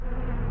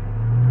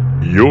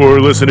You're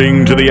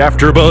listening to the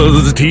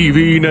AfterBuzz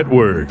TV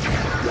Network.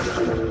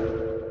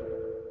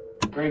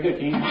 Very good,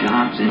 King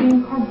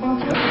Johnson.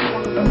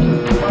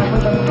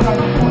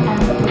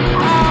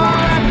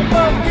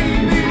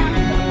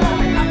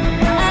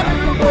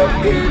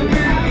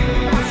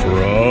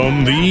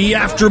 From the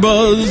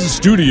AfterBuzz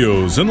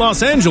Studios in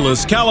Los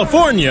Angeles,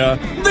 California,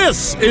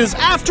 this is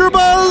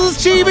AfterBuzz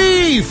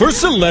TV for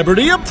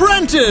Celebrity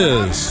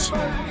Apprentice.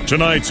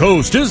 Tonight's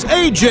host is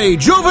AJ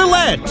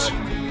Jovilette.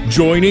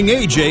 Joining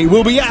AJ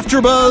will be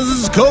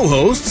AfterBuzz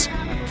co-hosts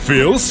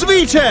Phil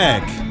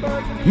Svitek,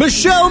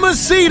 Michelle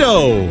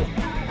Macedo,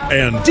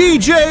 and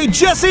DJ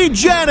Jesse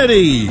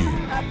Janity.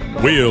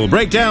 We'll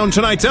break down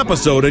tonight's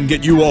episode and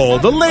get you all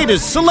the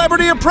latest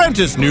Celebrity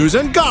Apprentice news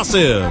and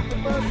gossip.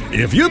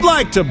 If you'd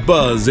like to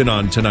buzz in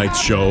on tonight's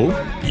show,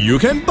 you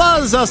can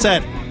buzz us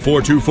at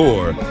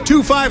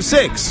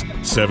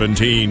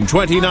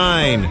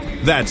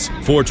 424-256-1729. That's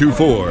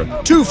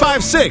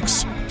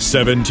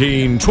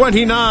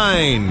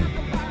 424-256-1729.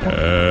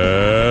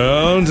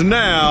 And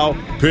now,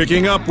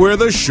 picking up where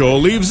the show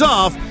leaves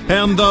off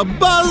and the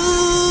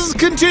buzz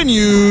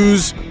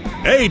continues,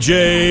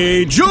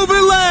 AJ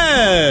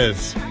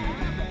Jovilette.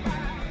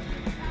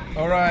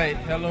 All right,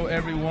 hello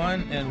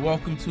everyone, and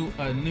welcome to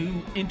a new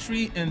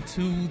entry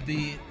into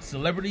the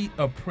Celebrity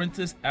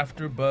Apprentice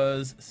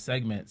AfterBuzz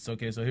segments.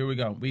 Okay, so here we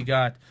go. We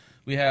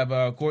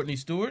have Courtney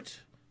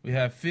Stewart, we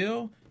have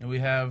Phil, and we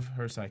have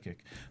her sidekick.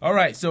 All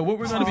right, so what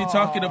we're going to be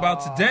talking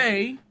about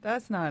today.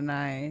 That's not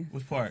nice.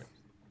 Which part?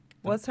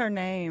 What's her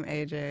name,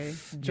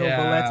 AJ?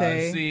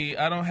 Yeah, see,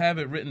 I don't have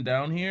it written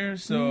down here,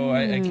 so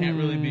I can't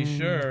really be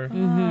sure.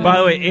 Mm-hmm. By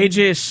the way,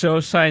 AJ is so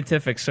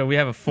scientific, so we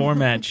have a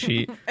format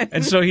sheet.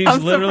 And so he's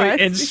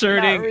literally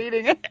inserting... He's not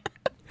reading it.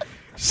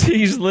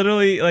 He's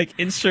literally like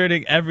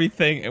inserting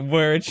everything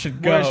where it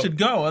should go. Where it should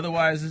go,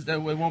 otherwise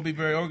it won't be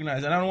very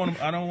organized. And I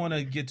don't want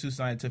to get too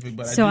scientific,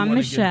 but so I'm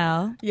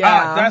Michelle.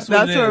 Yeah, that's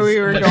where we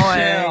were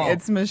Michelle. going.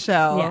 It's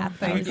Michelle. Yeah,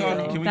 thank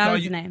you. That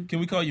was the name.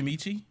 Can we call you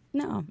Michi?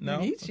 No.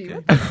 Michi. Okay.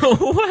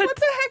 What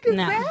the heck is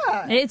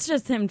that? It's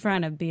just him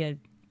trying to be a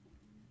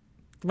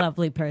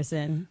lovely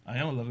person. I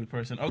am a lovely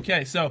person.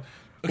 Okay, so.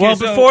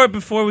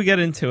 Before we get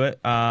into it,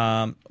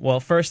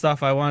 first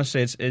off, I want to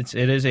say it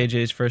is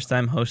AJ's first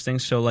time hosting,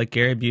 so like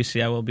Gary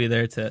Busey, I will be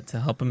there to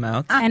help him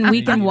out, and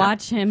we can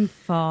watch him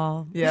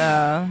fall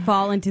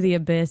into the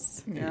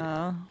abyss.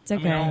 Yeah, it's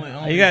okay.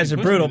 Only you guys are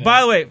brutal.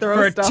 By the way,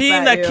 for a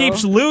team that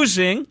keeps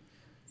losing,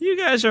 you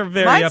guys are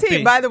very my upbeat.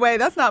 Team, by the way,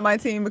 that's not my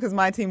team because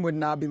my team would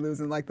not be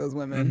losing like those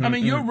women. Mm-hmm. I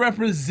mean, you're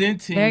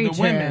representing the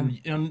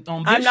women on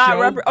this I'm not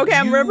show.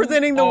 I'm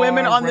representing the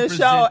women on this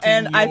show,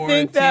 and I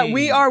think that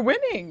we are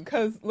winning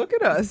because look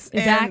at us.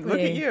 Exactly. And look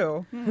at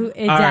you.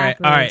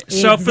 Exactly. All right.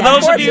 So for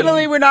those of you,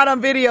 unfortunately, we're not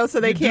on video, so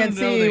they can't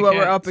see what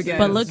we're up against.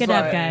 But look it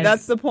up, guys.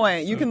 That's the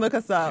point. You can look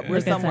us up. We're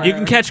somewhere. You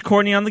can catch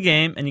Courtney on the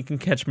game, and you can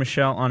catch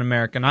Michelle on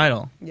American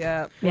Idol.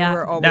 Yeah.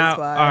 We're always now,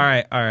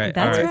 fly. all right.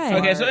 That's right.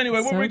 Okay. So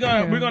anyway, what we're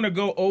gonna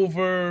go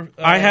over.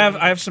 I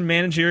have some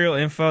managerial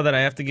info that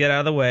I have to get out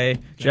of the way.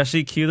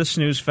 Jesse, cue the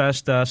snooze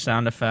fest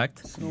sound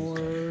effect.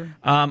 Snore.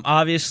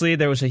 Obviously,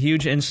 there was a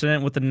huge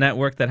incident with the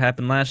network that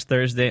happened last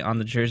Thursday on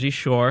the Jersey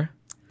Shore.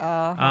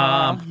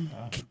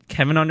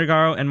 Kevin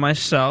Undergaro and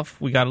myself,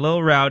 we got a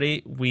little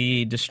rowdy.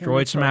 We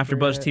destroyed some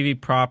AfterBuzz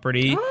TV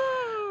property.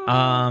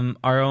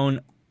 Our own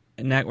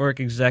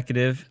network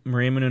executive,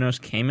 Maria Menounos,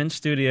 came in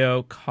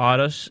studio, caught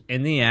us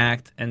in the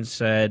act, and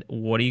said,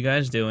 "What are you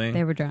guys doing?"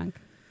 They were drunk.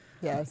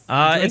 Yes.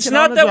 It's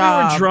not that we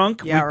were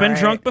drunk. Yeah, We've been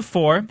drunk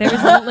before. There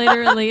was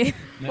literally...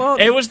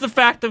 It was the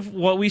fact of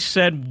what we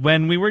said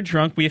when we were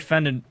drunk. We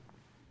offended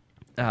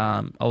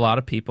a lot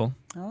of people.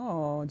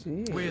 Oh,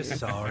 geez. We're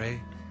sorry.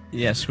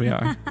 Yes, we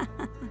are.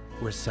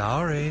 We're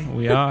sorry.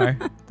 We are.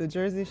 The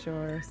Jersey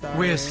Shore. Sorry.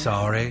 We're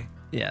sorry.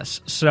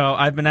 Yes. So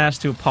I've been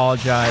asked to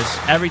apologize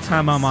every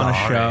time I'm on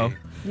a show.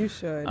 You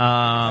should.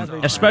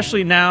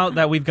 Especially now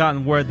that we've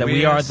gotten word that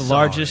we are the sorry.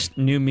 largest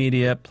new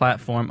media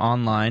platform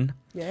online.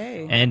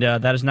 Yay. And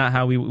that is not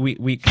how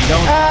we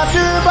condone.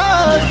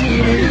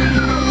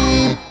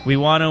 We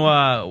want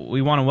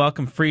to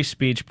welcome free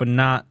speech, but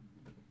not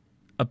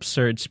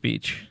absurd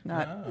speech.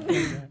 Not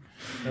That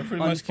pretty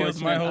much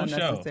kills my whole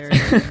show.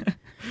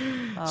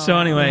 So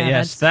anyway, yeah,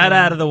 yes, that's that true.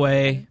 out of the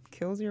way.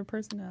 Kills your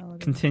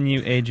personality.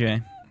 Continue,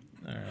 AJ.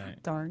 All right.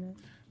 Darn it.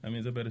 That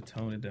means I better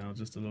tone it down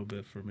just a little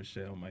bit for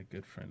Michelle, my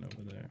good friend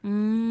over there.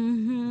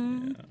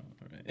 Mm-hmm. Yeah,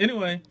 all right.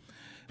 Anyway,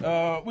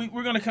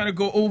 we're gonna kind of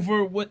go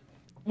over what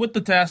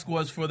the task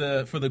was for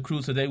the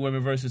cruise today,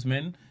 women versus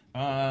men.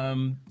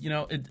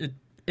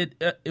 It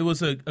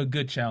was a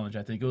good challenge.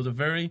 I think it was a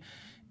very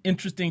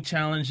interesting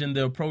challenge, and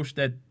the approach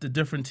that the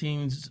different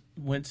teams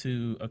went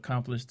to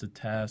accomplish the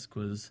task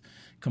was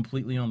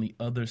completely on the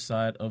other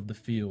side of the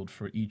field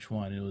for each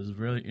one. It was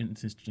really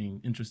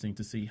interesting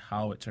to see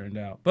how it turned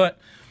out. But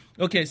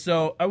okay,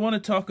 so I want to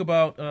talk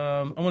about.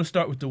 I want to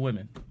start with the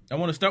women. I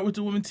want to start with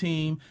the women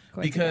team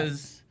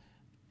because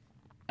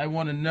I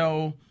want to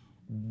know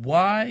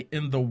why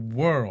in the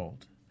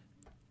world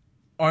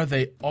are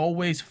they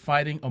always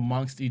fighting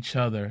amongst each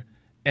other,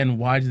 and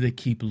why do they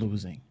keep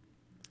losing?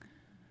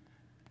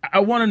 I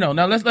want to know.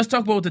 Now, let's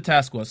talk about what the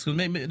task was. So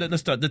maybe,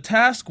 let's start. The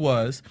task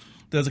was,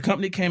 there's a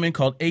company that came in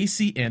called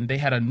ACN. They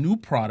had a new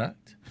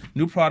product.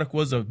 New product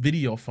was a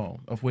video phone,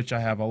 of which I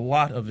have a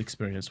lot of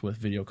experience with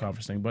video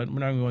conferencing, but we're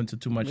not going to go into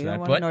too much of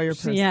that. But know your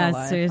personal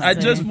life. Seriously. I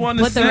just want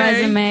to say, put the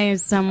resume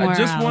somewhere. I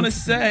just want to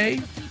say,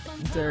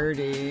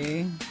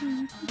 dirty.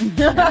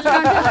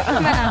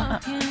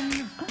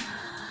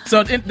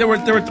 So there were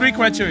 3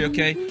 criteria.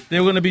 Okay, they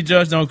were going to be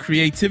judged on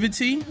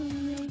creativity,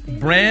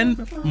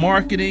 brand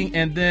marketing,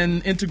 and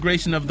then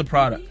integration of the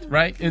product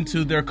right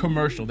into their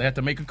commercial. They had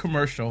to make a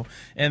commercial,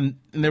 and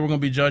they were going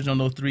to be judged on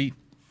those 3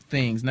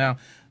 things. Now,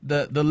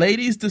 the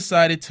ladies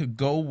decided to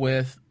go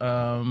with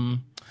a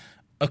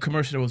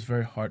commercial that was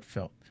very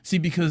heartfelt. See,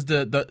 because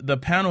the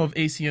panel of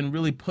ACN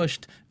really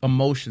pushed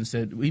emotion,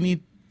 said we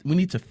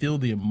need to feel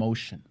the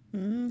emotion.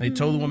 Mm-hmm. They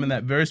told the women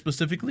that very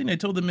specifically, and they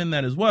told the men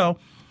that as well.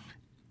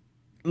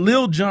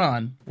 Lil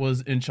Jon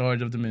was in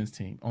charge of the men's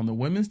team. On the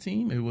women's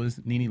team, it was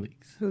Nene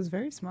Leakes. Who's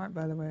very smart,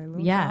 by the way.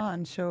 Lil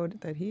Jon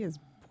showed that he is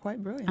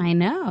quite brilliant. I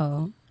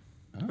know.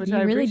 Which he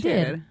I really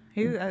did. I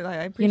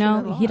appreciate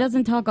that a lot. He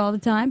doesn't talk all the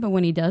time, but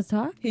when he does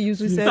talk, he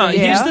usually says,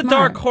 he's the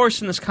dark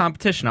horse in this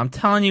competition. I'm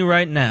telling you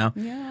right now.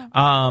 Yeah.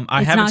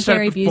 I haven't said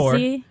Gary it before.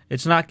 Busey?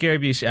 It's not Gary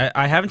Busey.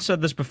 I haven't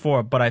said this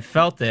before, but I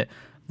felt it.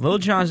 Lil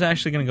Jon's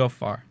actually going to go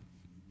far.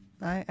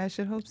 I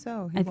should hope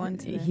so. He won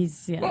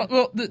today.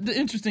 Well, the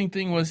interesting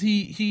thing was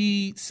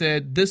he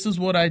said, "This is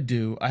what I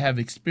do. I have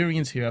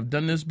experience here. I've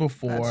done this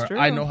before. That's true.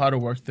 I know how to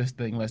work this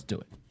thing. Let's do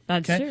it."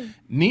 That's true.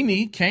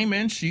 Nene came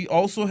in. She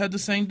also had the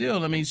same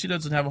deal. I mean, she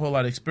doesn't have a whole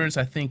lot of experience,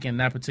 I think, in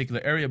that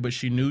particular area, but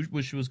she knew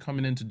what she was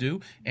coming in to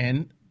do,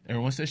 and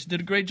everyone said she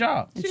did a great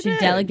job. And she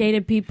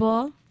delegated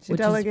people. She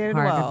delegated is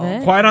part of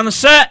it. Quiet on the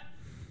set.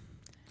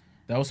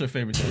 That was her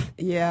favorite thing.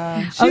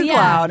 Yeah, she's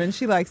loud, and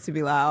she likes to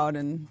be loud,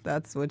 and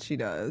that's what she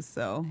does.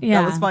 So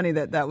that was funny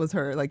that was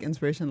her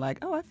inspiration. Like,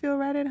 oh, I feel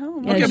right at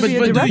home. Yeah, okay, but be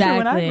a director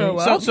when I grow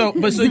up. So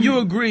you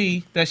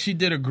agree that she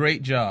did a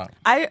great job?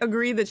 I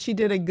agree that she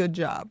did a good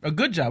job. A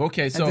good job.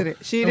 Okay, so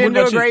she didn't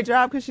do a great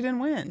job because she didn't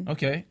win.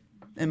 Okay,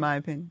 in my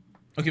opinion.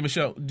 Okay,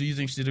 Michelle, do you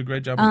think she did a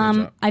great job or a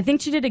good job? I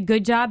think she did a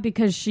good job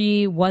because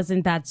she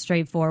wasn't that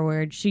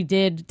straightforward. She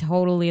did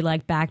totally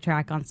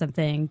backtrack on some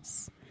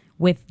things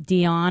with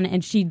Dion,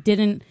 and she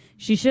didn't.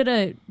 She should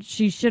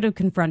have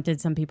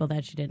confronted some people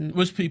that she didn't.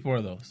 Which people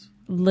are those?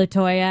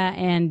 LaToya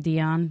and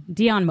Dion.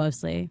 Dion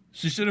mostly.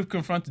 She should have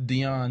confronted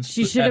Dion.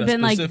 She should have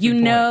been like, I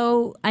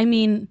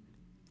mean,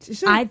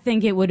 I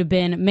think it would have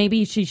been,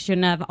 maybe she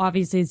shouldn't have.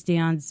 Obviously, it's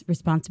Dion's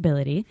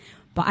responsibility.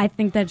 But I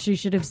think that she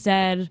should have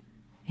said,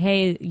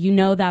 hey,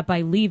 that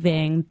by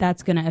leaving,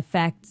 that's going to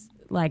affect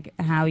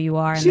how you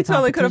are. She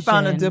totally could have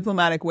found a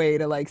diplomatic way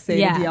to say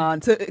to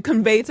Dion, to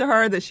convey to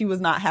her that she was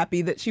not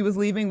happy that she was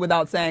leaving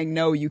without saying,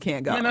 no, you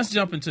can't go. I mean, that's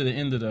jumping to the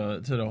end of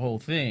the whole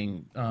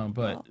thing.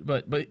 But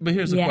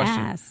here's the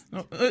question.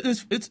 No,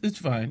 it's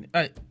fine.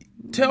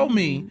 Tell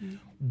me,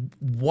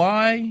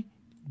 why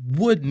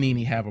would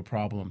Nene have a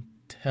problem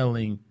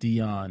telling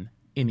Dion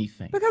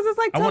anything? Because it's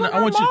like telling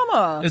her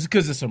mama. It's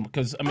because I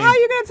mean, how are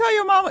you going to tell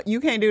your mama? You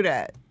can't do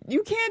that.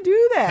 You can't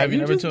do that. Have you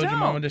never told your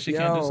mama that she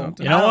can't do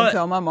something? You know what?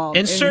 Tell my mom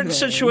in certain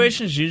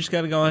situations, you just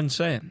got to go ahead and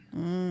say it.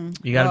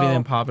 You got to be the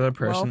unpopular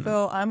person.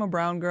 Well, Phil, I'm a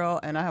brown girl,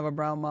 and I have a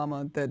brown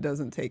mama that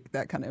doesn't take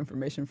that kind of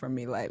information from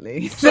me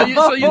lightly. So you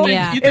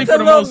think it's a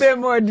little bit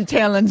more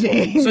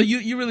challenging. So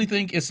you really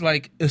think it's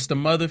the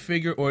mother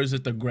figure, or is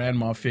it the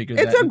grandma figure?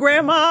 It's a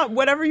grandma,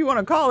 whatever you want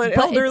to call it,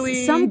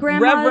 elderly, some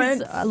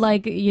grandmas,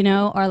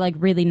 are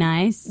really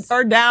nice.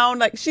 Or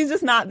down, she's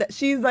just not that.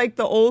 She's the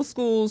old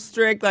school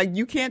strict,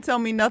 you can't tell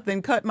me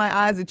nothing, cut my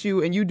eyes at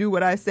you, and you do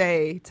what I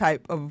say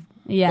type of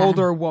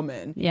older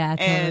woman. Yeah,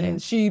 totally.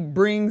 And she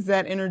brings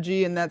that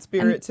energy and that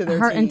spirit to their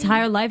her team.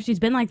 entire life she's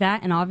been like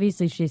that, and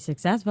obviously she's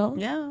successful.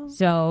 Yeah.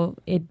 So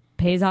it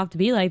pays off to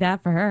be like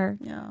that for her.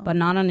 Yeah. But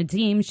not on a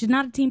team. She's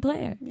not a team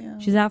player. Yeah.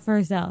 She's out for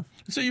herself.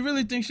 So you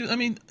really think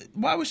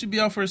why would she be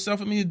out for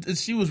herself? I mean,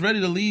 she was ready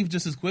to leave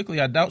just as quickly.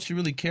 I doubt she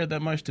really cared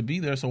that much to be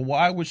there. So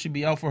why would she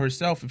be out for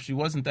herself if she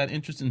wasn't that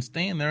interested in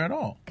staying there at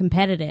all?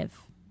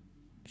 Competitive.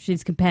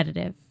 She's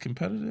competitive.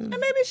 Competitive? And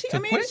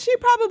maybe she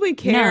probably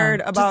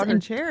cared about her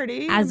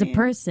charity. As a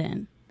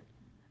person.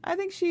 I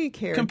think she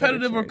cared.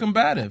 Competitive or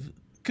combative?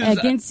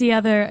 Against the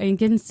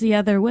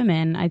other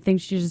women. I think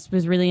she just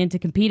was really into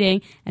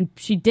competing, and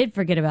she did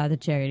forget about the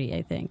charity,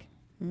 I think.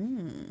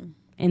 In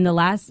the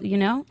last,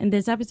 in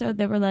this episode,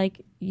 they were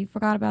like, you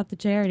forgot about the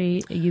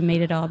charity. You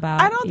made it all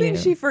about I don't think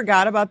she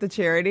forgot about the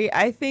charity.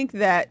 I think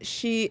that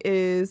she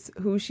is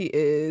who she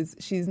is.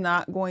 She's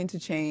not going to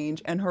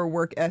change, and her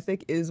work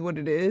ethic is what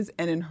it is.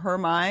 And in her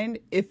mind,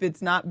 if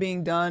it's not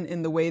being done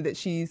in the way that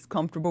she's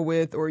comfortable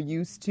with or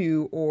used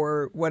to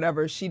or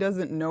whatever, she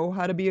doesn't know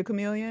how to be a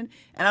chameleon.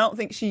 And I don't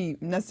think she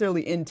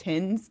necessarily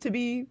intends to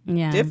be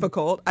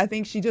difficult. I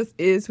think she just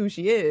is who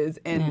she is,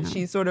 and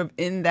she's sort of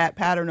in that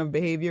pattern of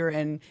behavior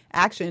and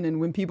action. And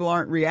when people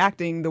aren't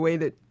reacting the way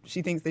that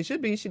she thinks they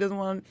should be, she doesn't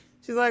want.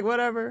 She's like,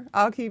 whatever,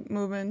 I'll keep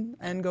moving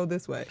and go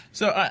this way.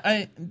 So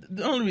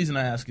the only reason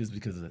I ask is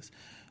because of this.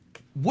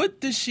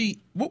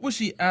 what was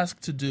she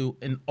asked to do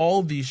in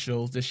all these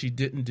shows that she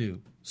didn't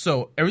do?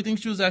 So everything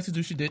she was asked to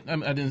do, she did.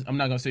 I'm not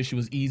going to say she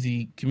was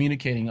easy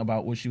communicating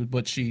about what she was,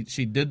 but she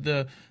did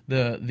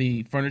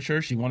the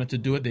furniture. She wanted to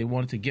do it. They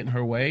wanted to get in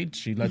her way.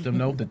 She let them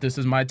know that this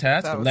is my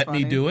task. Let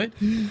me do it.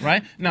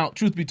 Right now,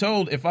 truth be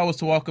told, if I was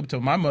to walk up to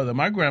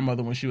my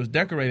grandmother when she was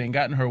decorating and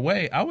got in her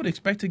way, I would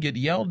expect to get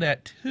yelled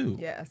at too.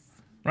 Yes.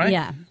 Right?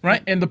 Yeah.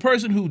 Right? And the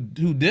person who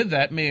did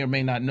that may or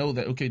may not know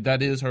that, okay,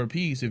 that is her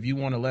piece. If you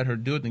want to let her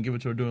do it, then give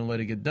it to her, do it, and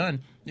let it get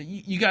done.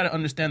 You got to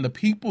understand the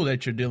people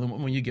that you're dealing with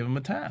when you give them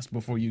a task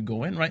before you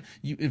go in, right?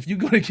 If you're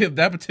going to give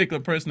that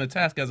particular person a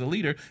task as a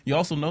leader, you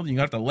also know that you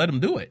have to let them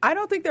do it. I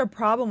don't think their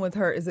problem with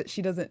her is that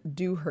she doesn't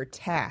do her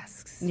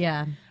tasks.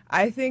 Yeah.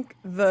 I think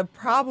the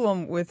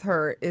problem with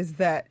her is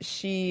that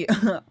she,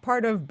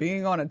 part of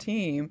being on a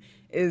team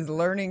is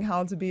learning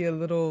how to be a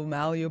little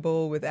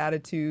malleable with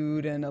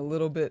attitude and a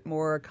little bit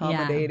more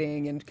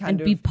accommodating and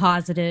kind of be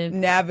positive,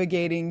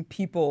 navigating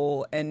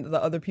people and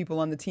the other people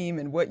on the team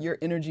and what your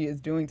energy is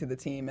doing to the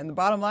team. And the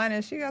bottom line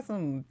is she got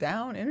some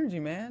down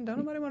energy, man. Don't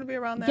nobody want to be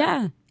around that.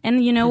 Yeah.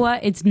 And you know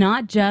what? It's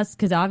not just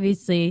because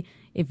obviously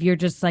if you're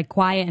just like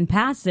quiet and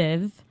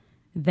passive,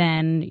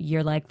 then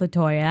you're like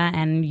LaToya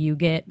and you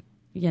get,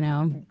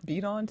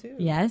 beat on too.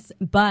 Yes.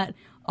 But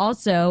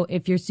also,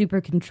 if you're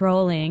super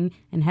controlling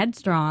and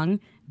headstrong,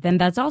 then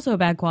that's also a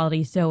bad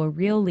quality. So a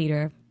real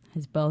leader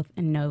has both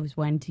and knows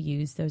when to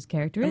use those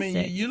characteristics.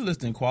 I mean, you're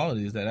listing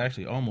qualities that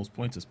actually almost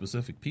point to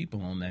specific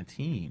people on that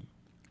team.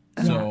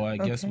 So I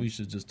guess we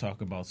should just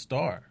talk about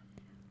Star.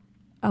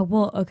 Oh,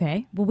 well,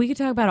 okay. Well, we could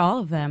talk about all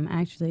of them,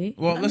 actually.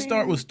 Well, let's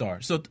start with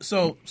Star. So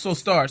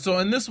Star. So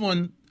in this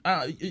one,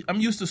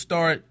 I'm used to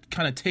Star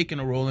kind of taking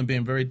a role and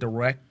being very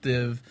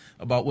directive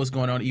about what's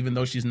going on, even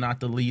though she's not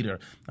the leader.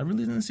 I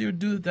really didn't see her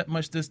do it that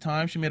much this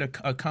time. She made a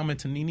comment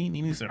to Nene.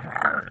 Nene said,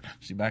 "Arr."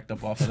 She backed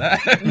up off of that.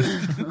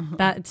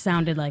 That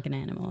sounded like an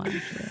animal,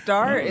 actually.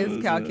 Star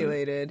is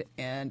calculated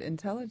and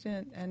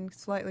intelligent and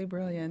slightly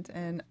brilliant.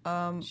 And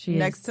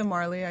next to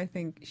Marley, I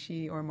think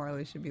she or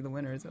Marley should be the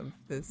winners of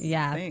this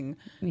thing.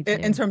 Me too.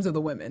 In terms of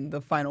the women,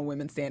 the final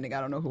women standing.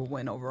 I don't know who will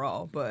win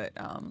overall, but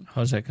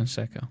Jose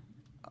Canseco.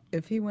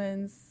 if he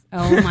wins,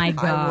 oh my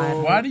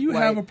God. Why do you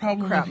have a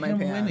problem crap with my him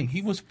pants. winning?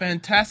 He was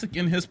fantastic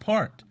in his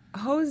part.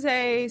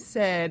 Jose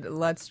said,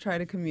 "Let's try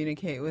to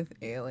communicate with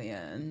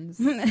aliens,"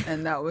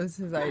 and that was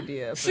his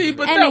idea. See,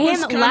 but And that him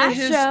was kind last of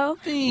his show,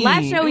 theme.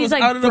 last show It he's was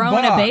like out of the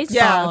throwing a box.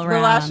 baseball the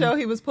around. last show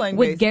he was playing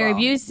With baseball. Gary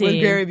Busey. With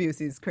Gary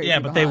Busey's crazy. Yeah,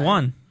 but they behind.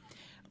 won.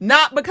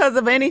 Not because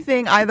of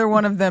anything either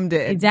one of them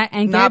did.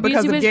 Exactly. And Not Gary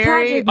because Busey of was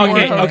Gary. Project or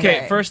Manager. Okay.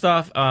 Jose. First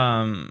off,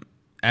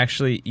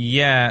 actually,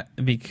 yeah,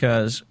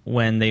 because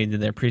when they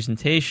did their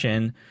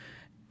presentation,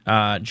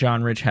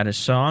 John Rich had a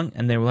song,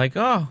 and they were like,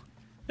 "Oh,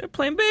 they're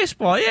playing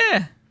baseball.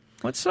 Yeah,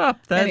 what's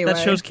up? That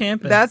shows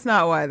camping." That's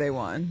not why they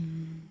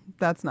won.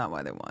 That's not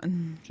why they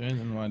won.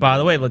 By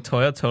the way,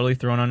 LaToya totally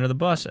thrown under the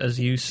bus, as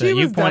you said. She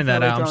was You pointed that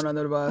definitely out. thrown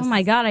under the bus. Oh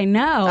my God, I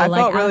know. I like,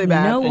 felt really out of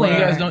bad for her. nowhere. You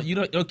guys don't. You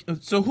don't. Okay,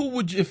 so who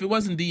would you, if it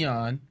wasn't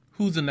Dion?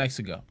 Who's the next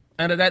to go?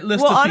 And of that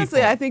list Well, of honestly,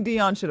 people. I think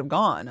Dion should have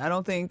gone. I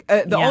don't think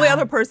the Yeah. only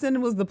other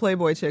person was the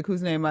Playboy chick,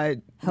 whose name I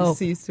Hope.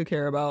 cease to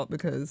care about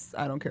because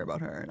I don't care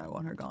about her and I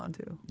want her gone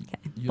too.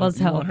 you, Well, it's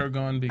you Hope. want her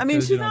gone because I mean,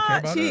 you she's don't care not.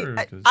 about She. her. Or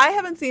 'cause- I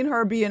haven't seen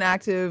her be an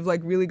active,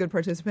 like, really good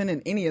participant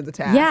in any of the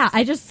tasks. Yeah,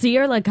 I just see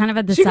her like kind of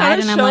at the She side,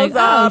 kind and of I'm shows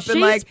like, oh, up she's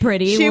and like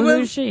pretty. She well, was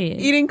who's she?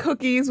 eating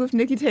cookies with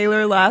Nikki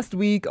Taylor last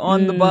week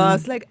on the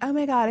bus. Like, oh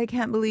my God, I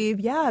can't believe.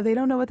 Yeah, they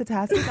don't know what the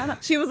task is. I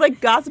don't. She was like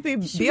gossipy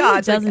She biatch,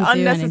 like doesn't do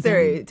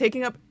unnecessary, anything.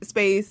 taking up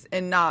space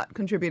and not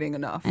contributing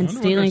enough. And I wonder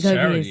what stealing her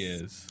charity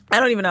cookies. is. I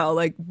don't even know,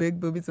 like Big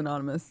Boobies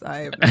Anonymous. I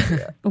have no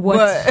idea.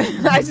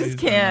 What's- But I just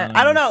can't.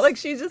 I don't know. Like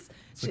she just.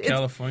 It's a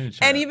California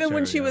charity. And even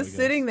when she I was guess.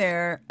 sitting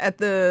there at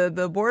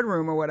the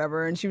boardroom or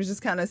whatever, and she was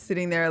just kind of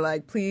sitting there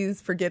like,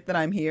 please forget that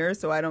I'm here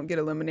so I don't get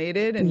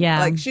eliminated. And Yeah.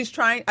 like she's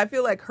trying. I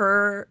feel like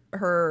her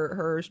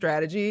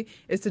strategy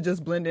is to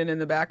just blend in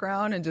the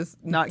background and just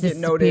not get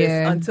noticed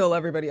Disappear. until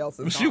everybody else is.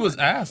 Well, she gone. was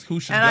asked who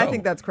should and go. I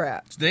think that's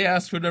crap. They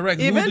asked her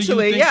directly.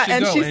 Eventually, who do you think yeah, should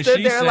and go? she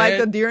stood there like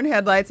said- a deer in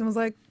headlights and was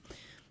like,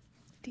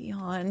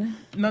 Dion.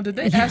 No, did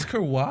they ask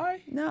her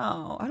why?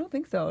 No, I don't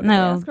think so. Did No.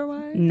 they ask her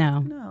why? No.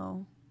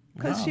 No.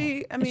 Because Wow.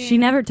 she, I mean. She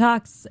never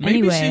talks Maybe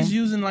anyway. she's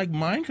using like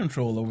mind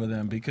control over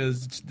them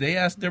because they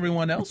asked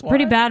everyone else why.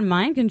 Pretty bad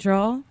mind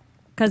control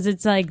because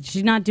it's like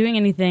she's not doing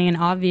anything, and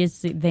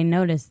obviously they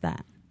noticed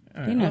that.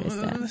 All They right, noticed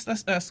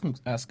that. Let's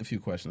ask a few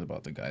questions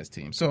about the guys'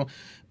 team. So,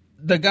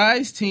 the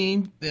guys'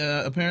 team,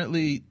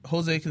 apparently,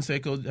 Jose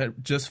Canseco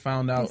had just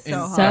found out He's so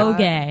hot. So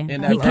gay.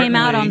 And He came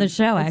out on the inadvertently-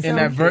 show. Actually,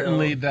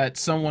 inadvertently cute. that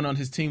someone on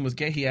his team was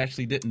gay. He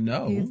actually didn't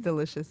know, He's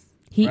delicious.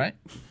 he right?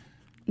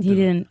 he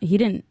didn't.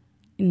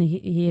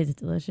 He is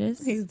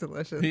delicious. He's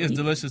delicious. He is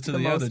delicious to The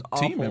the other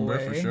most team awful member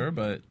for way. sure,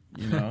 but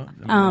you know,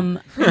 I mean,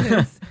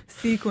 His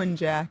sequin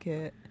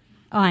jacket.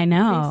 Oh, I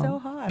know. He's so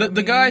hot. the I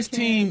mean, guys' I can't-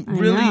 team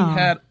really know.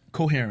 had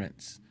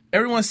coherence.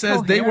 Everyone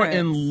says they were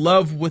in Coherence.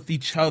 love with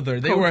each other.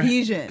 They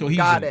Cohesion. were cohesion.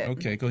 Got it.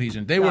 Okay,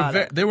 cohesion. They Got were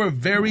it. they were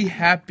very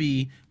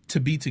happy to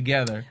be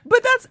together.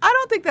 But that's I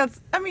don't think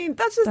that's. I mean,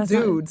 that's just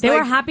dudes. They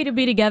were happy to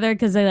be together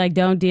because they like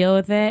don't deal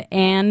with it,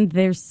 and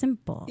they're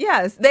simple.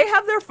 Yes, they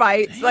have their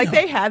fights. Damn. Like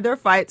they had their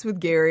fights with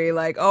Gary.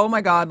 Like, oh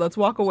my God, let's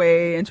walk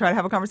away and try to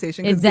have a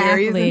conversation because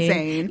Gary is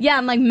insane. Yeah,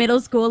 I'm like middle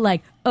school.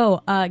 Like,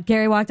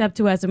 Gary walked up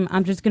to us, and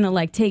I'm just gonna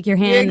like take your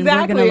hand and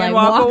we're gonna like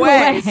walk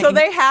away. So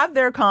they have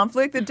their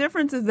conflict. The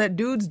difference is that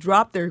dudes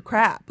drop their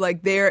crap.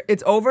 Like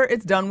it's over,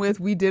 it's done with.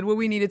 We did what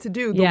we needed to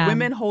do. The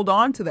women hold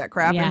on to that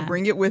crap and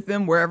bring it with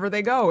them wherever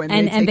they go,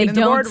 and they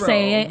don't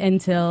say it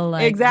until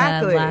like the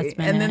last minute.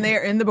 And then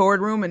they're in the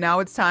boardroom, and now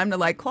it's time to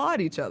like claw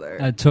at each other.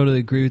 I totally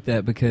agree with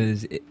that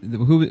because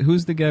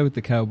who's the guy with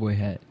the cowboy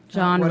hat?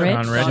 John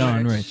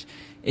Rich.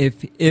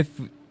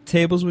 If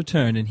tables were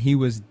turned and he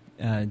was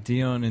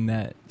Dion in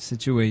that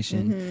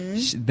situation,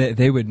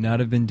 they would not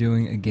have been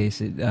doing a gay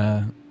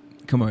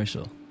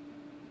commercial.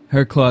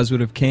 Her clause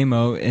would have came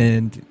out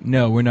and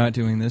no, we're not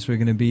doing this. We're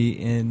going to be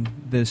in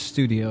the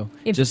studio,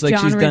 if just like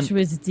John she's Rich done.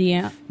 Was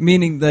Dion,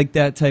 meaning like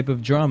that type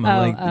of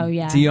drama.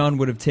 Dion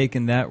would have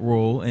taken that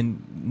role,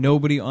 and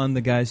nobody on the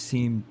guys'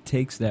 team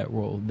takes that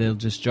role. They'll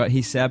just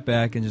he sat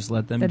back and just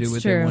let them do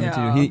what they wanted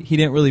to do. He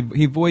didn't really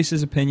he voiced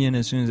his opinion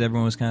as soon as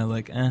everyone was kind of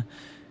like,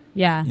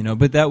 yeah,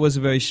 But that was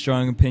a very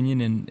strong opinion,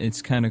 and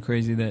it's kind of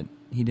crazy that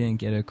he didn't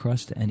get it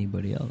across to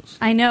anybody else.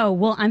 I know.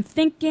 Well, I'm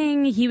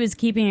thinking he was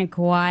keeping it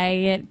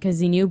quiet because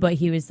he knew, but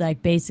he was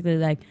like basically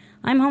like,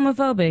 I'm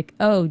homophobic.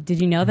 Oh, did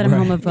you know that I'm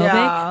homophobic?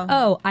 Yeah.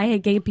 Oh, I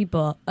hate gay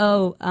people.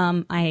 Oh,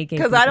 I hate gay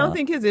people. Because I don't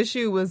think his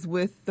issue was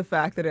with the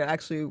fact that it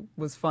actually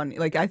was funny.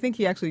 Like, I think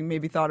he actually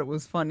maybe thought it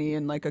was funny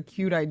and like a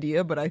cute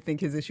idea, but I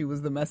think his issue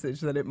was the message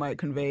that it might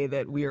convey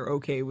that we are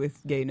okay with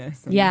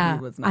gayness. And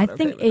he was not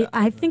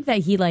I think that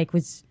he like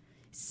was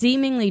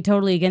seemingly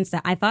totally against it.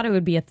 I thought it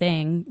would be a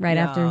thing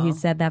after he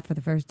said that for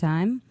the first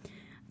time.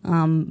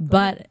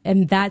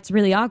 And that's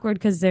really awkward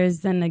because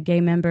there's then a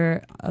gay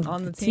member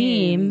on the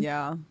team.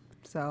 Yeah.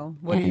 So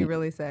what do you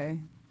really say?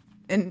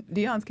 In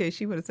Dion's case,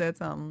 she would have said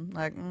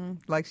something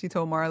like she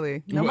told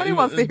Marley. Nobody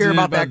wants to hear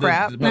about that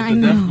crap.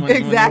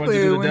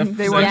 Exactly, when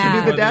they want to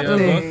do the death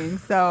thing.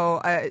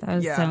 So that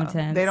was so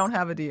intense. They don't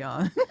have a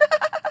Dion.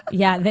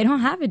 Yeah, they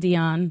don't have a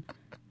Dion.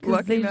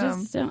 Lucky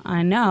them.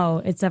 I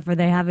know, except for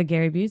they have a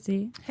Gary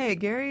Busey. Hey,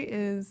 Gary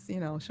is,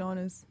 showing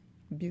his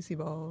Busey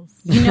balls.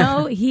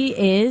 He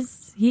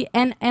is.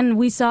 And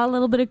we saw a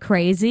little bit of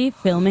crazy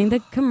filming the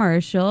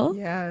commercial.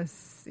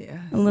 Yes.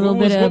 A little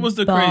bit of what was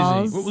the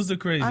balls. crazy? What was the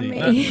crazy? I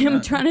mean,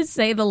 him trying to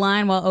say the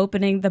line while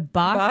opening the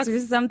box or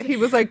something. He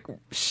was like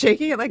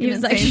shaking it like an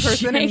insane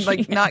person and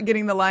like not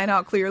getting the line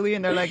out clearly.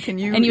 And they're like, "Can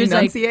you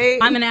enunciate?"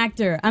 Like, I'm an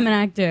actor.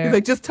 He's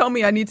like, "Just tell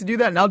me I need to do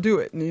that and I'll do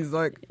it." And he's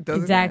like, "Does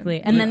it exactly."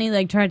 again. And then he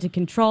like tried to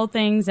control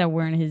things that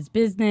weren't his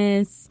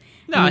business.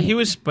 No, he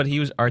was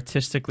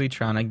artistically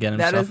trying to get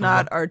himself. That is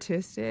not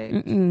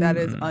artistic. That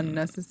is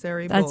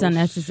unnecessary. That's bullshit.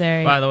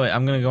 unnecessary. By the way,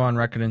 I'm going to go on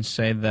record and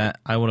say that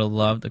I would have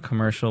loved a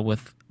commercial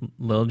with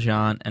Lil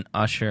Jon and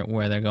Usher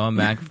where they're going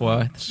back and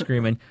forth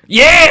screaming,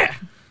 "Yeah,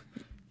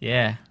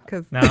 yeah."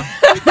 No,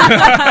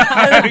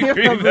 I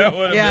agree. That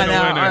would have been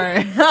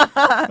a winner.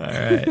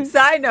 All right.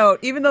 Side note: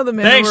 even though the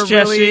men were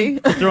Jesse.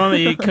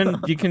 really, you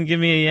couldn't give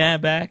me a yeah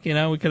back. We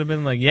could have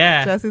been like,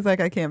 yeah. Jesse's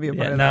like, I can't be a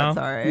part of that.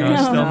 Sorry, no,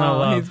 still no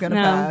love. He's gonna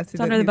pass. It's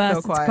under the bus.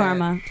 It's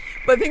karma.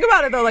 But think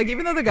about it though. Like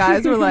even though the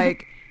guys were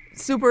like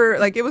super,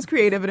 like it was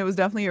creative and it was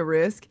definitely a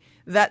risk.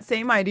 That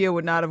same idea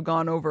would not have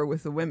gone over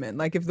with the women.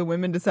 Like if the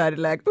women decided,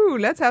 like, "Ooh,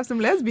 let's have some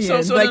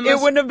lesbians," so like it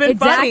wouldn't have been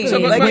funny. So,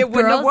 like it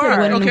wouldn't have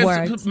worked.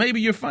 Okay, so maybe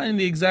you're finding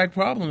the exact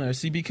problem there.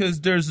 See, because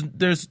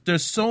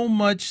there's so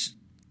much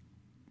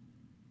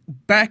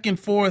back and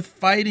forth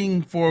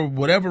fighting for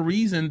whatever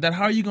reason that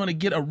how are you going to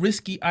get a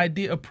risky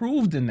idea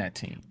approved in that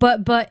team?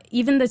 But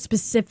even the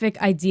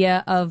specific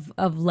idea of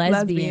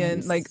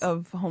lesbians, like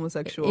of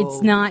homosexual,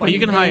 it's not. Well, you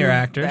can hire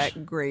actors.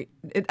 That great.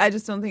 I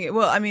just don't think it.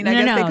 Well, I mean, I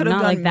guess they could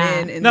have done like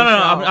men. In no. the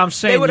show. I'm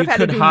saying you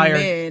could hire.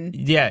 Men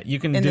yeah, you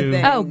can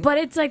do. Oh, but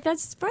it's like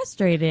that's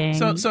frustrating.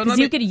 So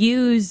you could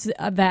use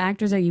the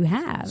actors that you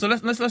have. So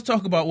let's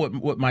talk about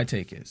what my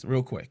take is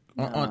real quick.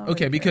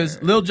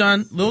 Because Lil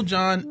Jon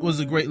was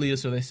a great leader,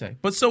 so they say,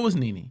 but so was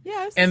Nene.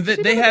 Yes, and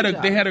they had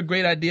a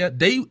great idea.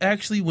 They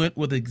actually went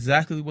with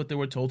exactly what they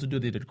were told to do.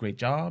 They did a great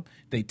job.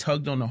 They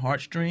tugged on the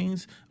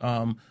heartstrings.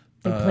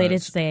 They played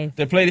it safe.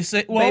 They played it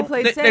safe. Well, they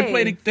played safe.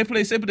 They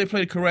played safe, but they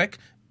played it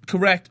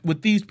correct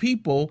with these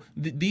people.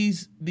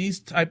 These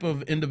type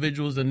of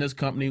individuals in this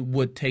company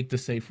would take the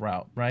safe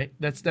route, right?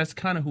 That's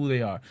kind of who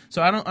they are.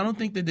 So I don't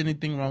think they did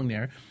anything wrong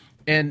there.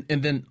 And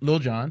then Lil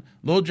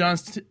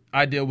Jon's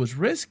idea was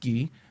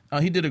risky.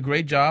 He did a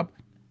great job.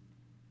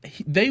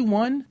 They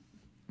won,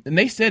 and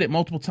they said it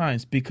multiple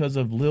times because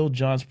of Lil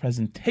Jon's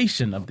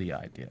presentation of the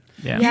idea.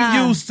 Yeah.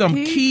 He used some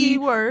key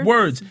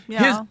words.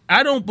 Yeah.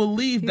 I don't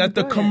believe that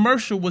the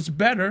commercial was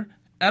better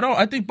at all.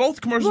 I think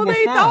both commercials were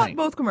fine. Well, they thought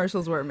both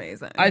commercials were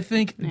amazing. I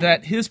think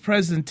that his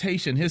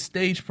presentation, his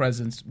stage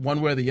presence, one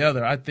way or the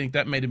other, I think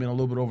that may have been a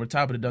little bit over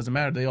top, but it doesn't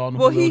matter. They all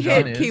know who Lil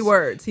Jon is. He hit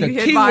keywords. He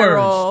hit keywords.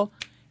 viral.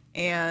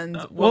 And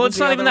what well, was it's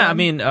the not even other that. I one?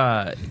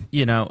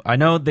 mean, I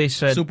know they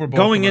said Super Bowl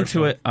going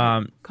commercial. into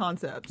it,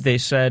 Concepts. they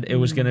said it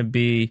was going to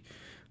be,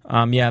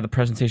 the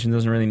presentation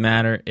doesn't really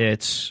matter.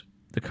 It's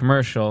the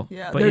commercial.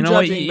 Yeah, but they're you know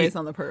what? judging based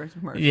on the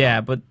commercial. Yeah,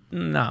 but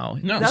no,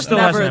 That's still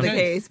never hasn't the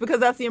happened. case because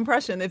that's the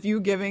impression. If you're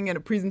giving a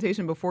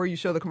presentation before you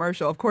show the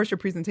commercial, of course your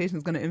presentation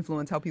is going to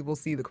influence how people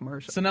see the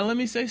commercial. So now let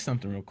me say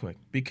something real quick,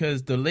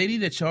 because the lady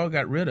that y'all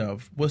got rid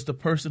of was the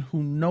person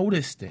who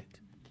noticed it,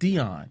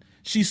 Dion.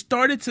 She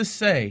started to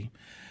say,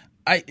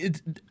 I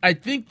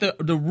think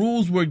the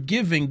rules we're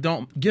giving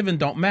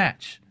don't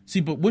match.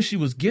 See, but what she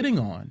was getting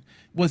on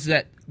was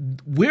that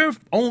we're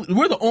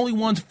the only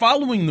ones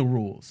following the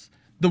rules.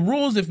 The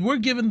rules, if we're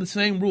given the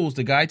same rules,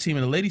 the guy team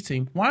and the lady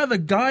team, why are the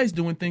guys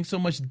doing things so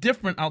much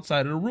different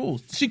outside of the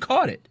rules? She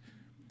caught it.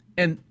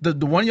 And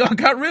the one y'all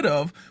got rid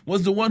of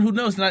was the one who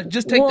knows. And I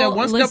just take that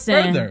one step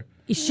further.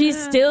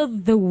 She's still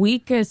the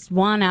weakest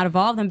one out of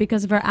all of them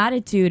because of her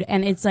attitude.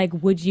 And it's like,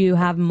 would you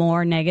have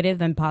more negative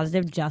than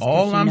positive just because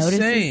All she I'm notices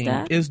saying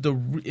that? is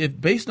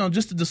based on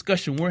just the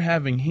discussion we're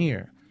having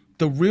here,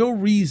 the real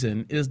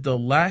reason is the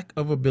lack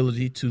of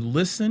ability to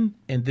listen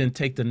and then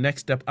take the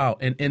next step out.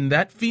 And in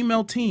that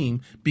female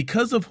team,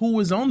 because of who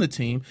is on the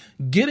team,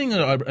 getting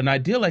an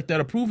idea like that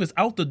approved is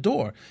out the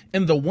door.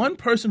 And the one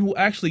person who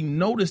actually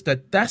noticed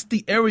that that's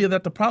the area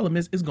that the problem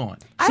is gone.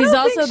 She's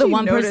also the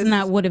one person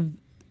that would have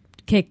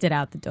kicked it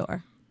out the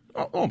door.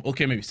 Oh,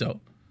 okay, maybe so.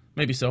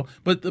 Maybe so.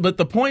 But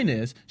the point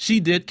is, she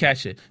did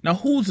catch it. Now,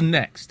 who's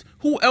next?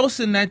 Who else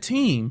in that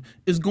team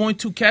is going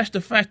to catch the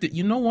fact that,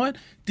 you know what?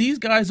 These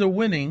guys are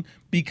winning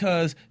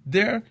because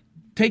they're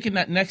taking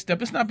that next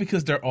step. It's not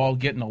because they're all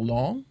getting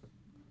along.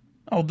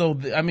 Although,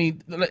 I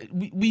mean,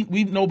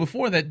 we know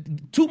before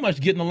that too much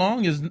getting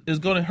along is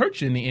going to hurt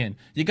you in the end.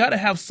 You got to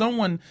have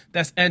someone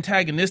that's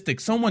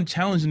antagonistic, someone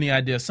challenging the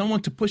idea,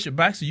 someone to push it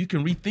back so you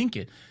can rethink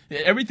it.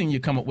 Everything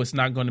you come up with is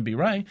not going to be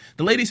right.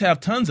 The ladies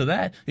have tons of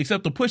that,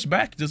 except the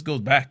pushback just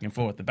goes back and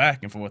forth, the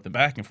back and forth, the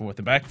back and forth,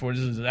 the back and forth.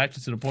 This is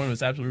actually to the point where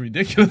it's absolutely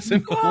ridiculous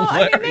and Well,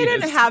 hilarious. I mean, they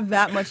didn't have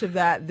that much of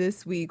that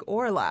this week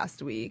or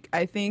last week.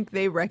 I think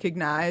they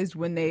recognized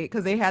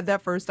because they had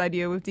that first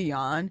idea with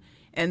Dion,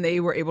 and they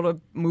were able to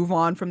move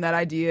on from that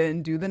idea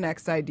and do the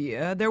next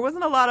idea. There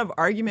wasn't a lot of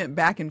argument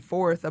back and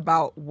forth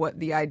about what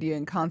the idea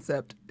and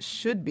concept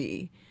should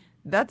be.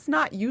 That's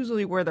not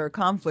usually where their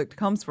conflict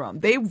comes from.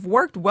 They've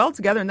worked well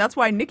together, and that's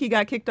why Nikki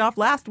got kicked off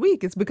last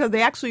week. It's because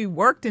they actually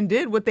worked and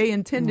did what they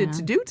intended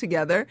to do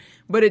together,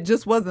 but it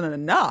just wasn't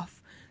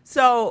enough.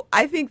 So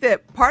I think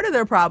that part of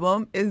their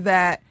problem is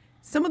that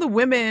some of the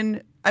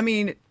women, I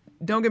mean,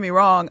 don't get me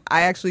wrong,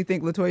 I actually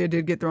think LaToya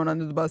did get thrown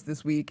under the bus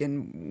this week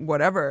and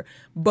whatever.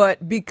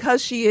 But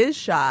because she is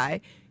shy,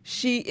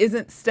 she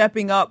isn't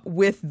stepping up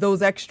with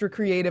those extra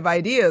creative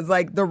ideas.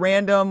 Like the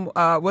random,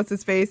 what's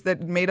his face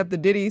that made up the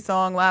Diddy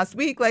song last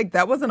week. Like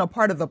that wasn't a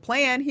part of the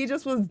plan. He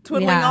just was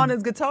twiddling on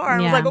his guitar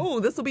and was like, oh,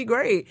 this will be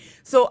great.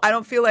 So I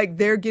don't feel like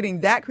they're getting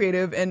that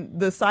creative. And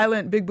the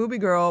silent big booby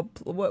girl,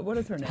 what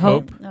is her name?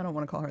 Hope. I don't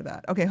want to call her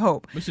that. Okay,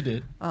 Hope. But she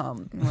did.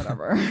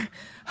 Whatever.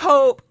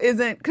 Hope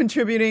isn't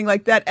contributing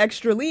like that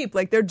extra leap.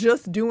 Like they're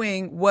just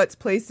doing what's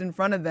placed in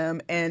front of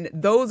them, and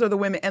those are the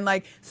women. And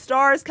like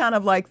Star's kind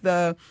of like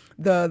the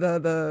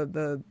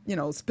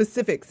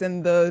specifics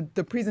and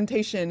the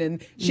presentation,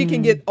 and she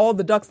can get all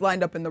the ducks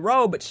lined up in the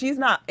row, but she's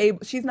not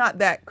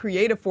that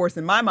creative force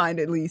in my mind,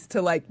 at least,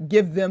 to like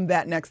give them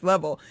that next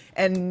level.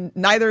 And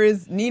neither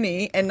is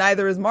Nene and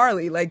neither is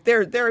Marley. Like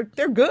they're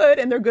good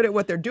and they're good at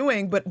what they're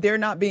doing, but they're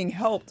not being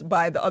helped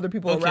by the other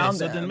people around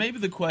them. So then maybe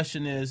the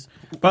question is,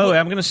 By the way,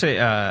 I'm going to say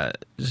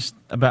just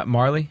about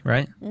Marley,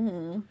 right?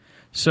 Mm-hmm.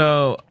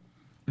 So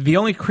the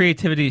only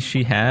creativity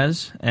she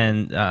has,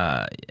 and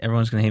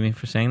everyone's going to hate me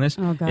for saying this,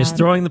 is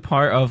throwing the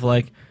part of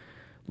like,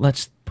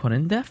 let's put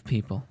in deaf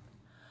people.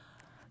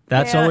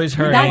 That's always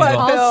her That's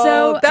angle.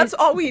 also That's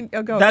all we.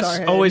 That's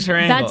always her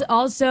angle. That's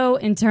also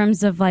in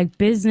terms of like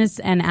business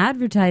and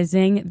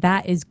advertising.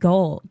 That is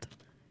gold.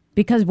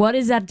 Because what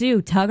does that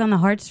do? Tug on the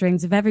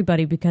heartstrings of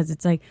everybody. Because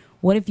it's like,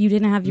 what if you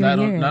didn't have your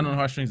hair? Not on the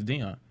heartstrings of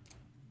Dion.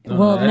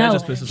 That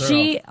just pisses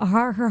her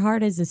off. Her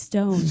heart is a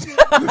stone. She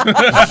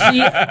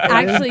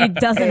actually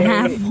doesn't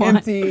have one.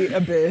 Empty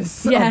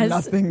abyss. Yes, of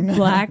nothingness.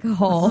 black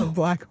hole.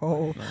 Black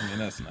hole. I mean,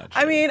 that's not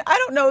true. I mean, I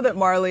don't know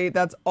that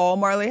that's all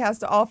Marley has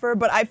to offer,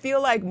 but I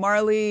feel like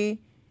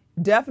Marley,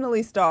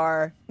 definitely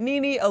Star,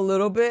 Nene a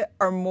little bit,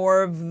 are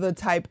more of the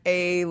type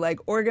A, like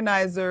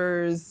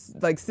organizers,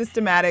 like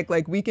systematic,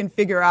 like we can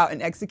figure out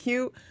and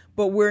execute,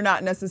 but we're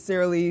not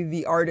necessarily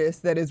the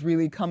artist that is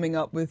really coming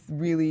up with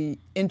really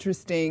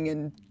interesting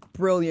and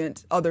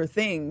brilliant other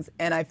things.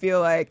 And I feel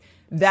like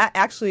that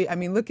actually, I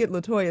mean, look at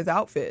LaToya's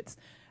outfits.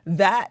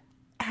 That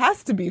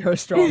has to be her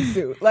strong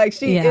suit.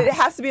 Like it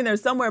has to be in there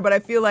somewhere, but I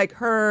feel like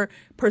her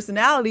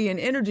personality and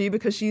energy,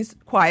 because she's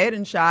quiet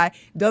and shy,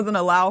 doesn't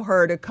allow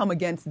her to come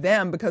against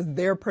them because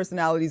their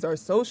personalities are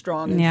so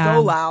strong and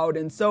so loud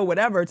and so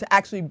whatever to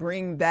actually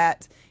bring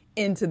that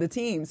into the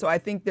team. So I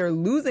think they're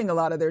losing a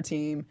lot of their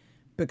team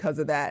because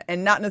of that,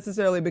 and not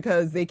necessarily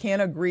because they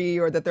can't agree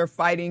or that they're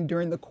fighting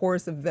during the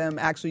course of them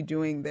actually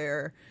doing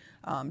their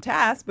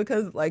task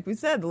because, like we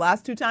said, the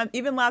last 2 times,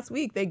 even last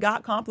week, they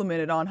got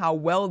complimented on how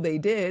well they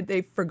did.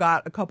 They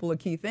forgot a couple of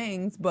key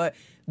things, but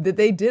that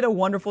they did a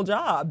wonderful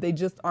job. They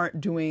just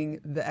aren't doing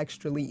the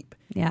extra leap.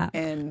 Yeah.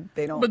 And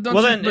they don't. But don't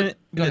Well, you- then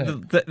but- go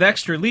ahead. the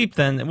extra leap.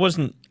 Then it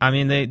wasn't. I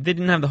mean, they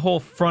didn't have the whole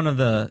front of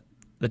the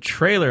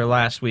trailer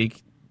last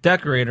week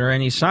decorated or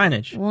any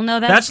signage. Well, no,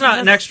 that's not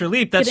an that's extra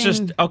leap. That's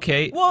getting- just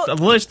okay. Well, a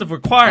list of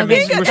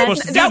requirements. Okay, We're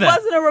supposed to do that that.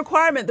 wasn't a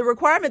requirement. The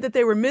requirement that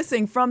they were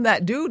missing from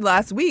that dude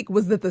last week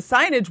was that the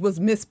signage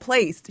was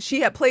misplaced. She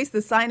had placed the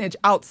signage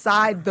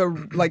outside the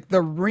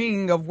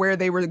ring of where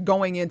they were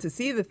going in to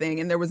see the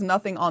thing, and there was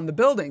nothing on the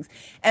buildings.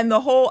 And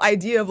the whole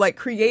idea of like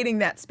creating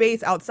that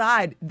space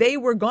outside, they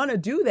were gonna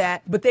do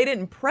that, but they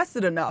didn't press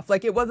it enough.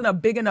 Like it wasn't a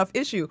big enough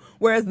issue.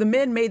 Whereas the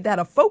men made that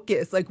a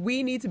focus. Like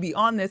we need to be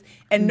on this,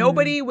 and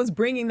nobody was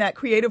bringing that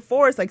creative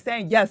force, like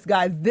saying, yes,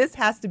 guys, this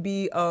has to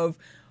be of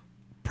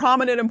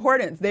prominent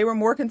importance. They were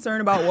more concerned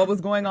about what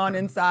was going on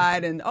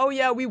inside and, oh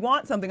yeah, we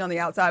want something on the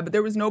outside, but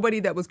there was nobody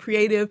that was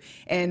creative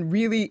and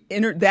really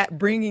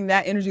bringing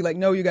that energy like,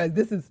 no, you guys,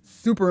 this is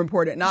super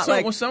important. Not So,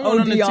 like, well, someone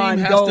on the Dion,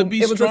 team has go. to be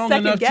It was a strong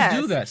second enough guess.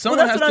 to do that. Well, Someone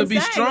that's has what to I'm be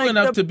saying. strong Like,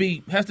 enough the-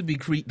 they have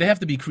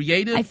to be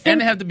creative, I think-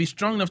 and they have to be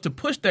strong enough to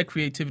push that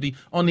creativity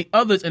on the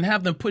others and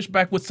have them push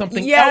back with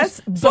something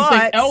Yes, something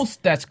but else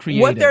that's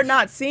creative. what they're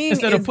not seeing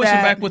instead is of pushing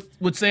that- back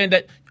with saying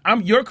that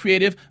you're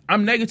creative,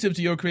 I'm negative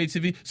to your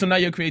creativity, so now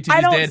your creativity I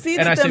is don't dead, see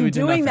and I that say them we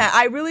do doing nothing. that.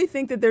 I really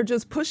think that they're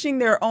just pushing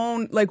their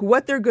own, like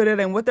what they're good at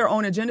and what their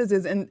own agendas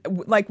is. And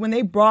like when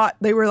they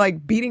were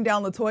like beating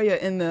down LaToya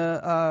in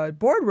the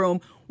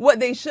boardroom. What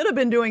they should have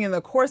been doing in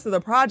the course of the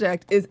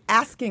project is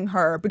asking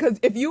her, because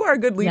if you are a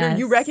good leader, Yes.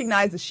 you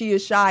recognize that she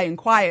is shy and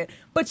quiet,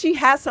 but she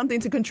has something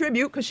to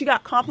contribute because she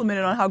got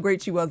complimented on how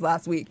great she was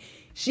last week.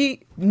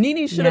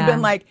 Nene should have Yeah.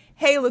 been like,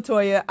 hey,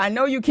 LaToya, I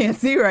know you can't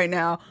see right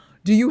now.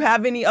 Do you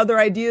have any other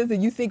ideas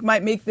that you think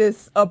might make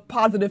this a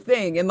positive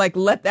thing? And like,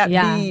 let that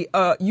Yeah. be,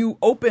 you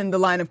open the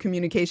line of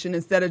communication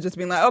instead of just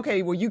being like,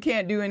 okay, well, you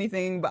can't do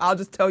anything, but I'll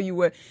just tell you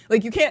what,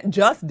 like, you can't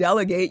just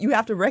delegate. You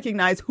have to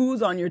recognize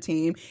who's on your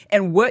team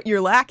and what you're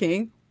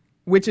lacking,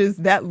 which is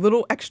that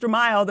little extra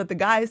mile that the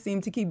guys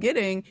seem to keep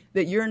getting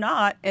that you're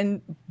not,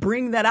 and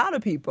bring that out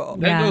of people.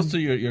 That Yeah. goes to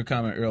your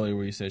comment earlier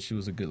where you said she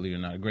was a good leader,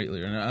 not a great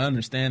leader, and I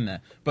understand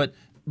that. But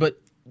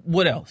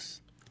what else?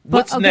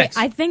 What's But, okay, next?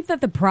 I think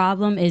that the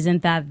problem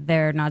isn't that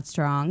they're not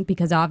strong,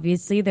 because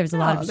obviously there's a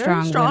lot of they're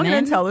strong strong women.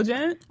 and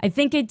intelligent. I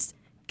think it's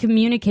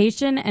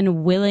communication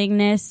and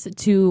willingness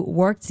to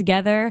work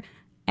together,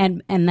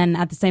 and then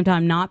at the same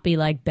time not be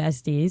like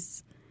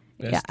besties,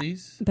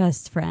 Besties?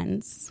 best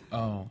friends.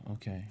 Oh,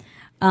 okay.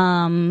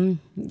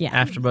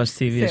 Yeah. AfterBuzz TV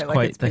Say is it like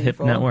quite it's the hip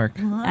painful. network.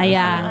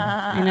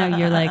 Yeah. I know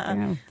you're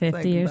like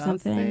 50 or Like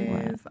something.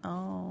 What?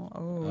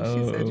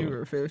 buses. She said you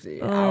were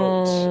 50.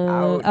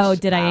 Oh, Ouch. oh,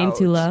 did I aim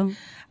too ouch. low?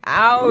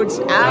 Ouch,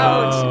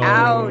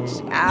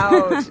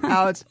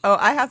 ouch. Oh,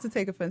 I have to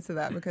take offense to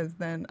that because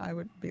then I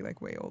would be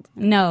like way old.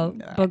 No,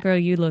 but girl,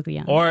 you look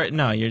young. Or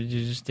no, you're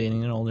just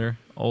dating an older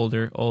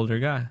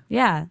guy.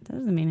 Yeah, that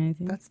doesn't mean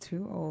anything. That's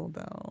too old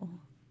though.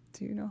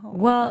 Do you know how old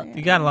Well, I am?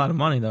 You got a lot of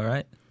money though,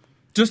 right?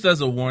 Just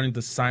as a warning,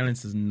 the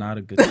silence is not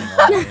a good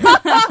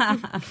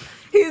thing.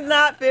 He's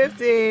not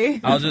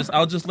 50. I'll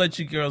just let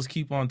you girls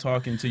keep on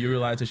talking until you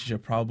realize that you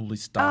should probably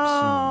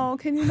stop Oh,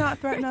 can you not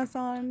threaten us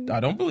on? soon. I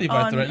don't believe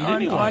I on- threatened on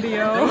anyone.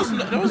 audio.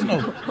 There was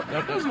no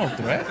threat. There's no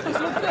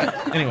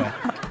threat. Anyway,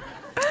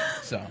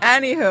 so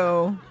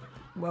Anywho,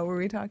 what were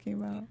we talking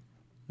about?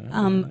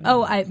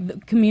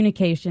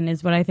 Communication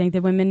is what I think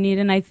that women need,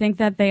 and I think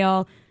that they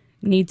all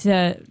need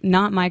to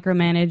not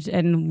micromanage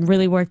and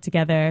really work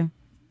together.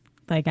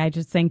 Like, I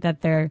just think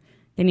that they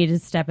need to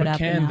step it but up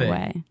can in that they?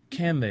 way.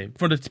 Can they?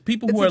 For the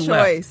people who It's are a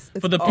left, choice.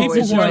 for the It's people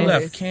always who a are choice.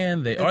 left,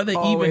 can they? Are It's they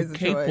always even a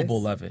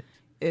capable choice. of it?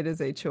 It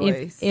is a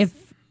choice. If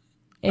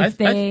I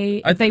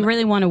they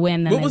really want to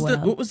win, then What was they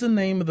will. what was the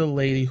name of the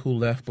lady who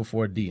left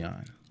before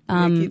Dion?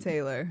 Nikki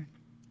Taylor.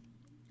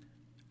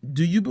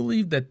 Do you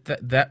believe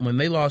that when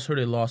they lost her,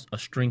 they lost a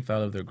strength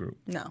out of their group?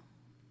 No.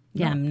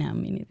 Yeah, no,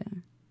 me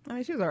neither. I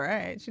mean, she was all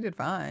right. She did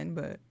fine,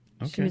 but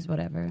She was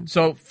whatever.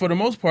 So for the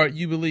most part,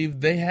 you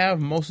believe they have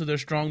most of their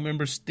strong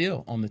members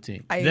still on the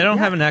team. They don't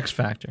have an X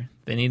factor.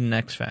 They need an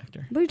X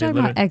factor. What are you They talking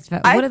about? literally- X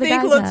Factor. I What do the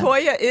think guys have?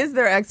 LaToya is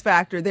their X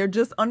factor. They're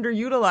just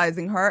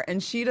underutilizing her,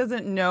 and she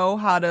doesn't know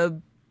how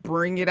to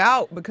bring it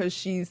out because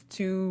she's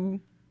too.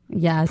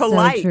 Yeah,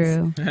 polite. so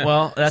true.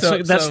 Well, that's So-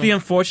 the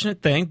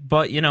unfortunate thing.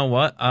 But you know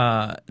what?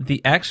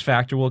 The X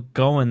factor will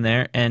go in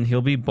there, and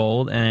he'll be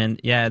bold, and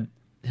yeah,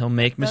 he'll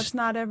make That's mistakes.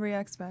 not every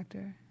X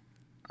factor.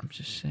 I'm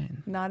just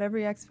saying. Not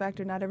every X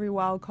factor. Not every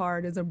wild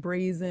card is a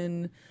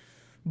brazen,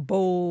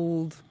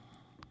 bold.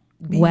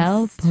 Beast.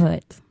 Well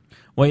put.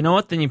 Well, you know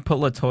what? Then you put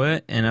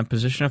LaToya in a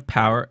position of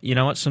power. You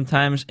know what?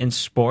 Sometimes in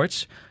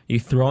sports, you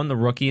throw in the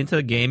rookie into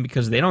the game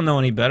because they don't know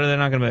any better. They're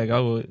not going to be like,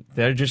 oh,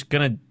 they're just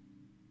going to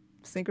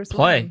Sink or swim.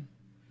 play.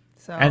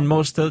 So And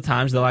most of the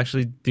times, they'll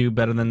actually do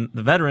better than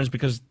the veterans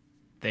because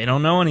they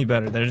don't know any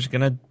better. They're just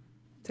going to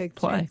take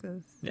play.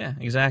 chances. Yeah,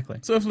 exactly.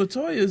 So if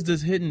LaToya is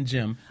this hidden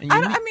gem, and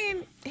I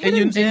mean,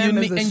 Hidden gem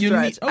is a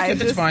stretch. Okay, I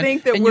that's just fine.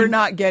 think that And we're you-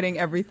 not getting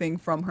everything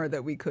from her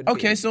that we could.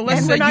 Okay, be. so let's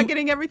and say we're not you-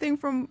 getting everything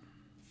from.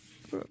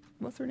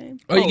 What's her name?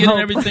 Are you getting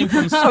everything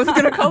from? I was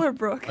gonna call her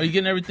Brooke. Are you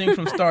getting everything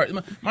from Star?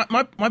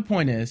 My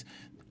point is,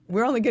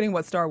 We're only getting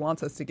what Star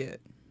wants us to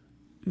get.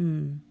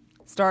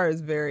 Star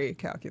is very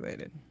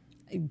calculated.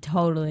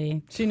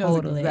 Totally. She knows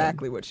totally.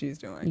 exactly what she's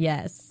doing.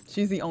 Yes.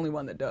 She's the only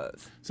one that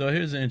does. so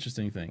here's the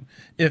interesting thing.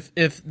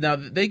 If now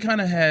they kind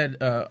of had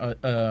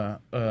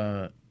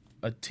a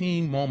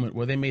team moment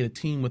where they made a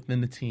team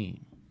within the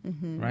team,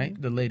 right?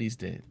 The ladies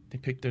did. They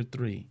picked their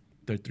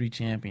three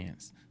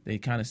champions. They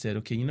kind of said,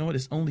 okay, you know what?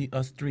 It's only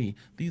us three.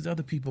 These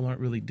other people aren't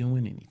really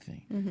doing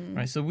anything,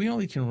 right? So we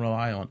only can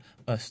rely on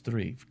us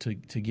three to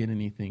get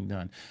anything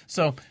done.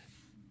 So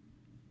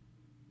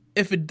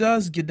if it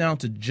does get down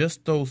to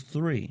just those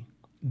three,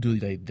 do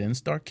they then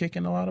start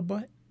kicking a lot of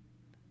butt?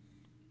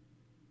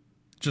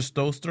 Just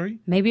those three?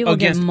 Maybe we'll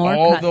get against more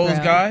all cutthroat. those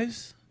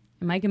guys?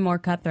 It might get more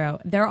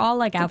cutthroat. They're all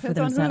like out for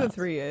Depends on themselves. who the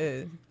three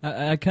is.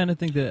 I kind of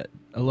think that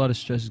a lot of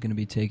stress is going to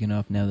be taken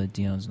off now that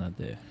Dion's not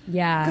there.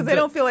 Yeah. Because they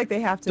don't feel like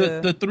they have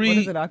to. the three- What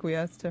is it?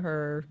 Acquiesce to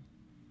her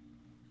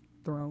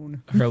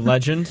throne. Her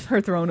legend.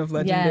 Her throne of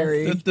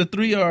legendary. The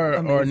three are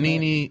Amazing.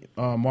 Nene,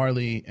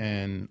 Marley,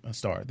 and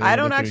Star. They I were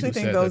don't the three actually who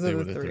think said those that they are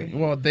were the three.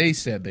 Well, they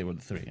said they were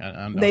the three.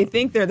 I'm They not.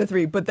 think they're the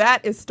three, but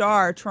that is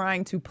Star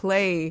trying to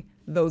play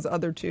those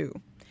other two.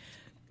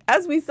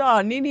 As we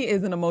saw, Nene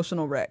is an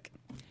emotional wreck.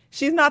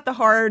 She's not the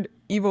hard,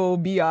 evil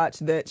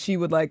biatch that she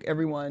would like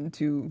everyone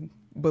to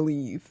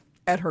believe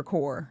at her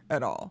core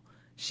at all.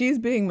 She's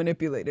being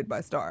manipulated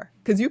by Star.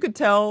 Because you could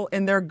tell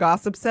in their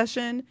gossip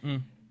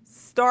session,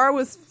 Star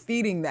was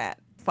feeding that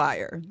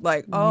fire.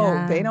 Like, oh,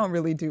 Yeah. they don't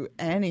really do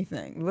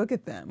anything. Look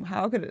at them.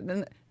 How could it?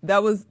 And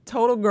that was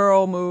total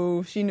girl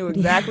move. She knew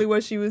exactly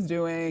what she was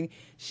doing.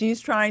 She's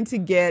trying to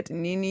get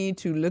Nene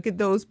to look at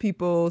those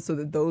people so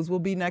that those will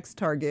be next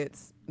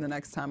targets the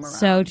next time around.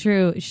 So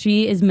true.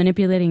 She is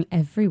manipulating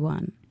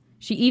everyone.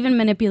 She even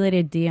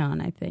manipulated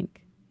Dion, I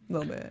think. A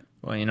little bit.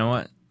 Well, you know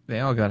what? They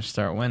all got to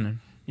start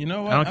winning. You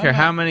know what? I don't care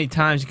how many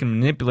times you can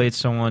manipulate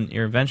someone.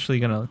 You're eventually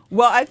gonna.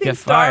 Well, I think Get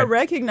Star fired.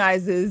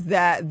 recognizes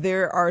that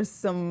there are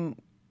some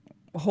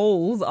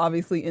holes,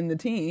 obviously, in the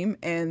team,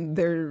 and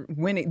they're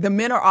winning. The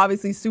men are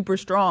obviously super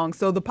strong,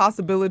 so the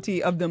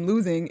possibility of them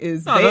losing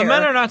is No, there. the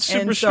men are not super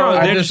And so- strong.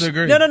 I They're just-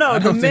 disagree. No. I The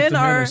don't think men the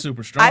are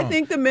super strong. I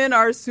think the men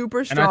are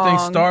super strong. And I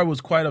think Star was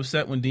quite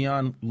upset when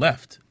Dion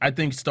left. I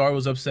think Star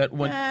was upset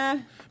when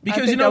I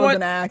because think you know that was what?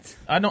 an act.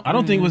 I don't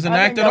think it was an I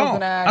act think at that was all.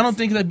 an act. I don't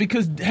think that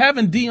because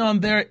having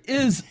Dion there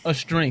is a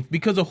strength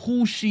because of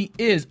who she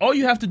is. All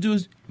you have to do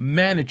is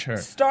manage her.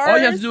 All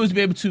you have to do is be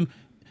able to.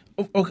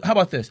 How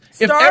about this?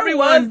 Star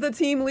was the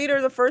team leader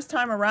the first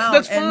time around.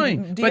 That's and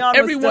fine. Dion But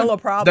everyone, was still a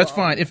problem. That's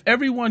fine. If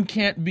everyone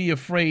can't be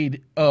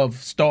afraid of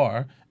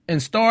Star,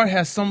 and Star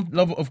has some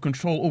level of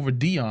control over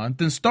Dion,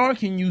 then Star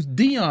can use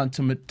Dion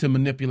to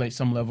manipulate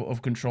some level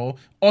of control.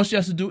 All she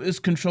has to do is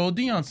control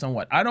Dion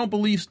somewhat. I don't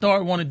believe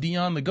Star wanted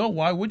Dion to go.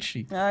 Why would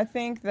she? I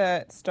think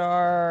that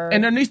Star.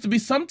 And there needs to be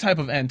some type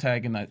of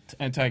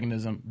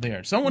antagonism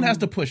there. Someone has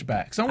to push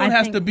back. Someone I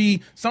has think- to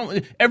be.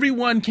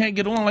 Everyone can't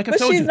get along. Like I But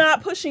told she's you.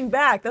 not pushing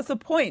back. That's the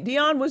point.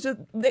 Dion was just,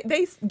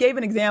 they gave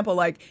an example.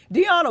 Like,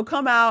 Dion will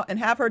come out and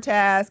have her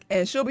task,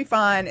 and she'll be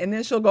fine, and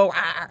then she'll go,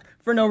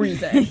 for no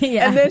reason.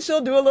 Yeah. And then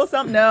she'll do a little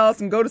something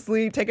else and go to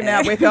sleep, take a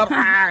nap, wake up,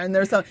 and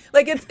there's something.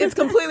 Like, it's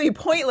completely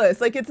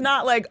pointless. Like, it's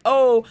not like,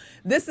 oh,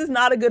 this is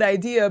not a good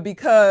idea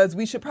because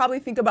we should probably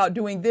think about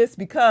doing this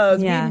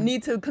because Yeah. we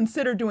need to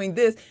consider doing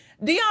this.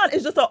 Dion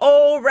is just an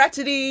old,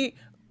 ratchety,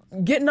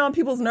 getting on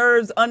people's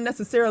nerves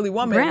unnecessarily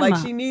woman. Grandma.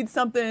 Like, she needs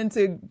something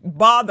to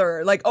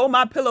bother. Like, oh,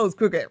 my pillow's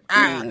crooked.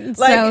 Like,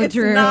 So it's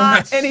true.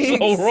 not any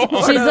So wrong.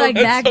 sort She's of- like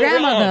that so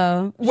grandma,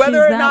 wrong. though. whether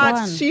She's or that not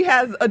one. she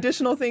has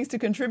additional things to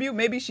contribute,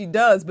 maybe she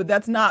does, but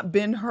that's not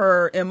been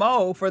her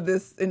MO for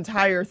this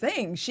entire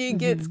thing. She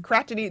gets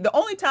crotchety. The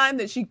only time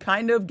that she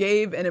kind of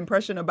gave an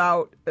impression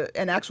about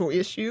an actual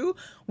issue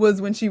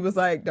was when she was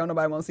like, don't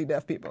nobody want to see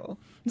deaf people.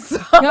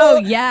 So Oh,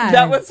 yeah.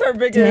 that was her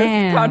biggest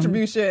Damn.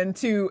 contribution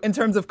to, in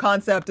terms of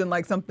concept and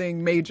like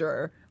something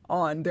major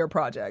on their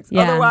projects.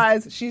 Yeah.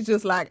 Otherwise, she's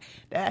just like,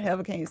 that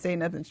heifer can't say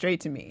nothing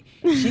straight to me.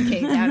 She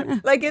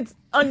can't. Like, it's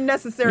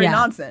unnecessary Yeah.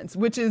 nonsense,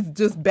 which is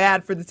just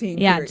bad for the team.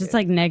 Yeah, period. just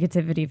like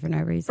negativity for no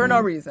reason. for no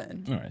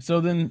reason. All right.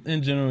 So then,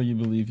 in general, you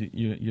believe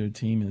your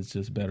team is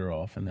just better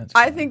off, and that's.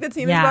 I fine. think the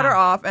team Yeah. is better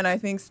off, and I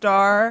think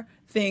Star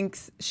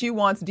thinks she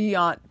wants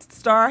Dion.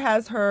 Star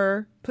has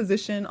her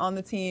position on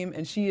the team,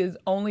 and she is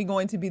only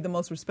going to be the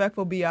most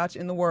respectful biatch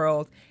in the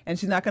world, and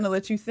she's not going to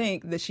let you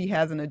think that she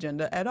has an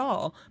agenda at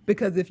all.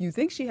 Because if you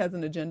think she has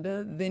an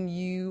agenda, then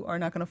you are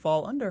not going to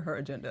fall under her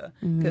agenda,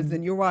 because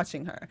then you're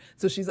watching her.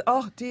 So she's,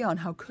 oh, Dion,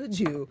 how could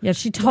you? Yeah,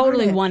 she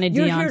totally Darn it. wanted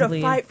You're Dion here to to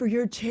leave. fight for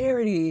your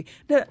charity.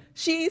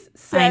 She's I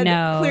said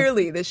know.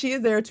 clearly that she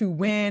is there to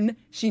win.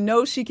 She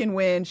knows she can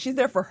win. She's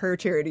there for her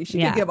charity. She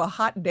Yeah. could give a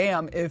hot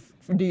damn if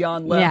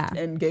Dion left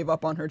Yeah. and gave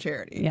up on her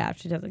charity. Yeah,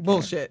 she doesn't care.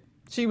 Bullshit.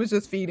 She was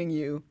just feeding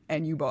you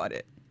and you bought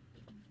it.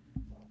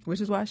 Which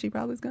is why she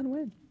probably is going to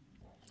win.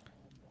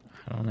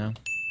 I don't know.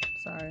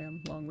 Sorry,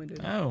 I'm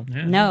long-winded. Oh,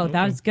 Yeah, No, okay.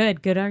 that was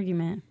good. Good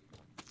argument.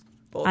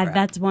 Bullcrap.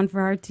 That's one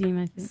for our team,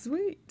 I think.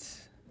 Sweet.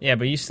 yeah,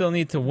 but you still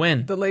need to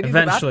win The ladies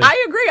eventually.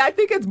 I agree. I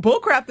think it's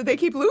bullcrap that they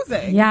keep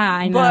losing. Yeah,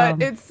 I know.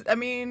 But it's, I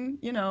mean,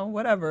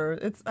 whatever.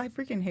 I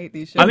freaking hate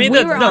these shows. I mean, If we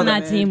the- were no, on the-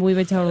 that team, we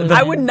would totally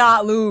I win. would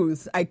not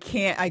lose. I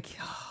can't.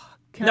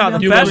 Can No, I the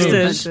be best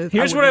honest? is-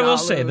 here's what I will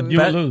say, the You would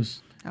But-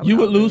 lose. would You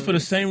not would lose for the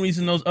lose. same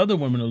reason those other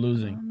women are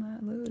losing.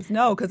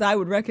 No, because I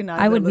would recognize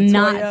I would that Latoya,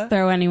 not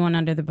throw anyone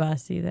under the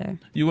bus either.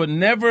 You would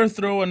never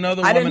throw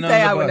another I woman didn't under say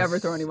the I would bus. never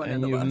throw anyone and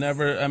under the you've bus.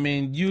 never. I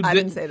mean, you. I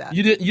did, didn't say that.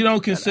 You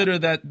don't consider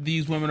that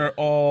these women are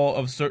all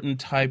of certain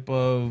type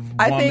of.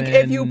 I think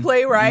if you woman.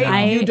 play right,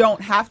 I- you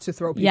don't have to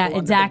throw people Yeah, under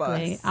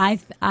exactly. the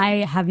bus. I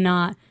have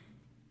not.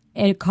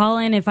 Call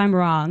in if I'm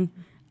wrong.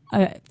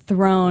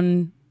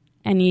 Thrown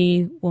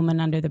any woman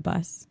under the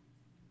bus.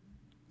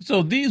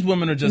 So these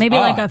women are just Maybe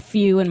like odd. a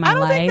few in my I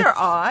don't life. think they're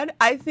odd.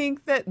 I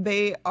think that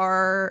they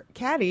are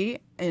catty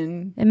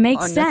and It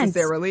makes sense.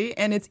 unnecessarily,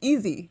 and it's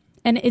easy.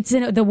 And it's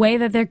in the way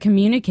that they're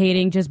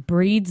communicating just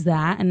breeds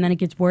that, and then it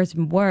gets worse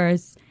and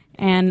worse.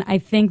 And I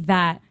think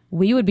that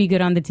we would be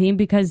good on the team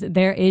because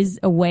there is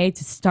a way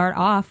to start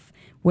off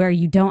where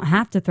you don't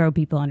have to throw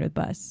people under the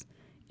bus.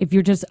 If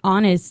you're just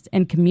honest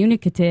and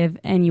communicative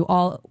and you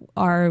all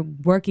are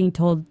working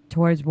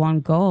towards one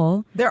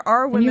goal, There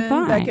are then you're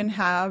women that fine. can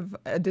have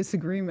a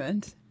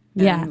disagreement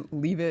and Yeah.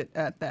 leave it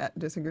at that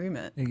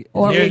disagreement.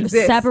 or They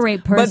exist,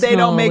 separate personal but they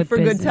don't make with for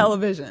good business.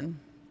 television.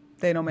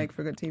 They don't make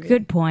for good TV.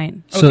 Good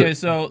point. Okay,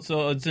 so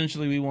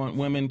essentially we want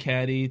women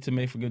catty to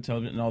make for good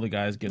television, and all the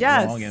guys get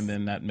Yes. along, and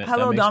then that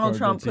Hello, that makes Donald for a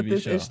Trump good put TV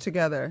this show. ish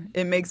together.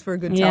 It makes for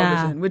good Yeah.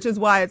 television, which is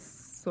why it's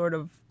sort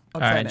of All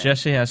upsetting. right,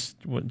 Jesse has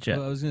what?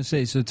 Well, I was gonna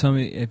say. So tell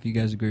me if you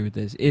guys agree with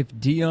this. If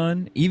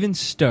Dion, even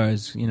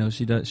stars,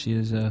 she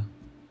is a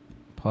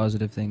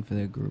positive thing for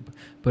their group.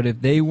 But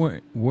if they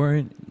weren't,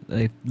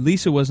 if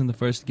Lisa wasn't the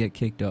first to get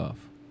kicked off,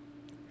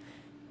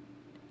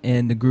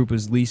 and the group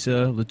was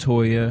Lisa,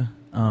 Latoya,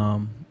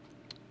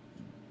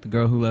 the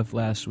girl who left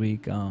last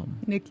week,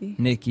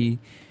 Nikki,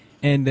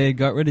 and they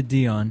got rid of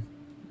Dion,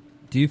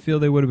 do you feel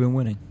they would have been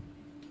winning?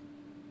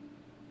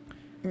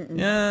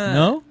 Yeah.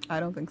 No? I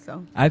don't think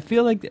so. I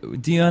feel like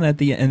Dion at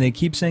the end, and they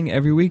keep saying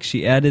every week,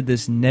 she added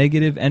this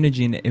negative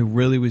energy, and it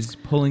really was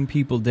pulling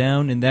people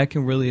down, and that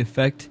can really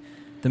affect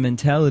the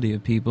mentality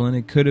of people. And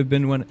it could have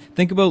been when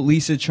think about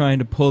Lisa trying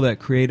to pull that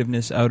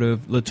creativeness out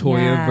of Latoya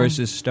Yeah.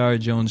 versus Star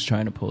Jones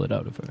trying to pull it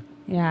out of her.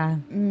 Yeah.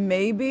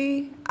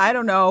 Maybe. I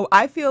don't know.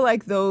 I feel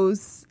like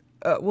those,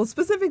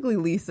 specifically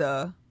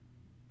Lisa.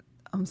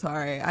 I'm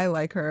sorry. I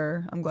like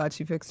her. I'm glad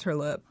she fixed her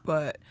lip,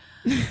 but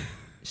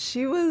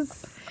she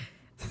was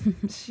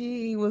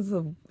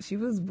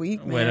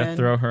weak, man. Way to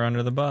throw her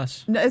under the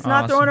bus. No, it's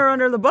not throwing her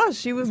under the bus.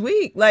 She was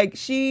weak. Like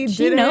she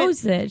didn't,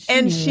 knows it. She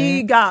and knew she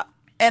it. got.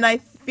 And I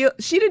feel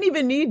she didn't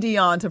even need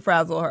Dion to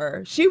frazzle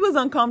her. She was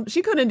uncomfortable.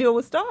 She couldn't deal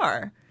with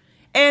Star.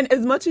 And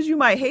as much as you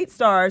might hate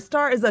Star,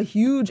 Star is a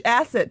huge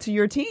asset to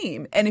your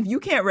team. And if you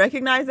can't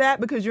recognize that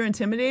because you're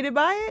intimidated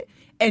by it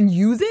and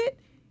use it,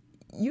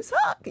 you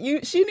suck.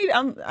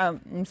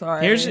 I'm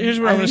sorry. Here's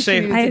what I'm going to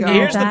say. think she needs to go.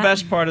 Here's the that.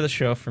 best part of the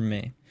show for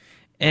me.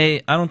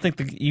 I don't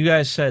think you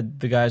guys said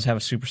the guys have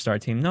a superstar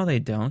team. No, they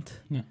don't.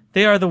 Yeah.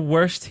 They are the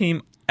worst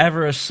team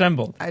ever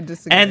assembled. I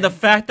disagree. And the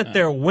fact that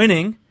they're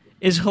winning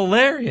is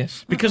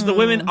hilarious because the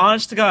women,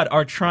 honest to God,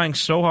 are trying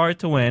so hard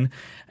to win,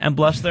 and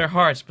bless their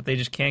hearts, but they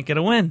just can't get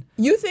a win.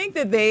 You think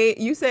that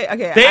you say,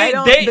 okay,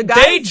 They the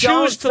guys choose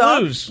don't to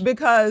suck lose.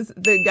 because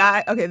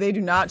they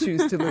do not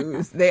choose to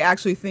lose. They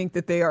actually think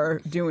that they are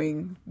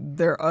doing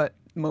their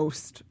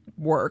utmost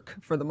work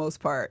for the most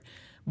part.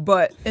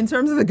 But in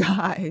terms of the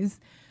guys,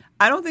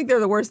 I don't think they're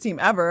the worst team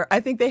ever.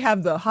 I think they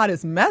have the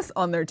hottest mess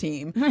on their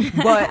team.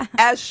 But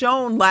as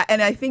shown,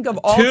 and I think of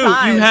all Two,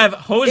 time, you have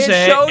Jose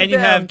it showed and you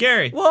have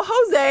Gary. Well,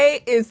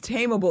 Jose is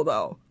tameable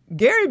though.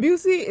 Gary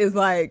Busey is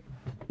like,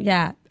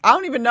 Yeah. I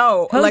don't even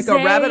know, like a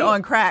Jose- rabbit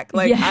on crack.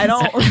 Like Yes. I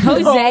don't.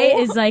 Jose know.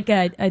 is like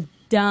a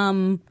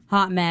dumb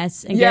hot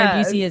mess, and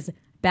Yes. Gary Busey is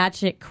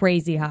batshit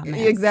crazy hot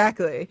mess.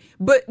 Exactly.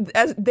 But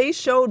as they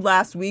showed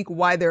last week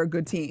why they're a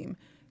good team.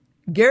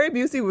 Gary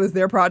Busey was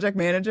their project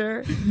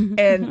manager,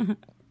 and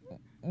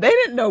they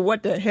didn't know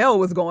what the hell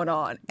was going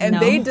on. And No.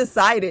 they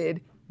decided,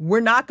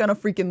 we're not going to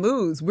freaking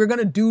lose. We're going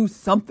to do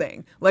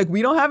something. Like,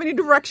 we don't have any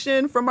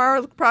direction from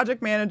our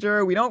project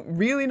manager. We don't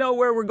really know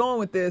where we're going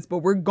with this, but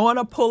we're going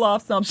to pull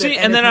off something. See,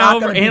 and it's then not I'm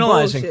gonna be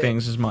overanalyzing bullshit.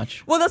 things as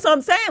much. Well, that's what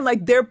I'm saying.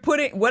 Like, they're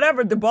putting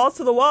whatever, the balls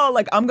to the wall.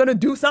 Like, I'm going to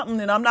do something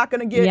and I'm not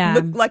going to Yeah.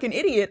 look like an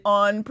idiot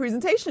on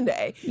presentation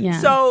day.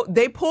 Yeah. So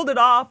they pulled it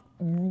off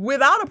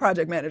without a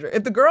project manager.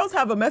 If the girls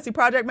have a messy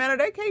project manager,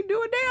 they can't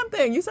do a damn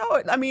thing. You saw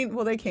it. I mean,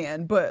 well, they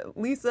can, but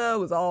Lisa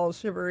was all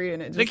shivery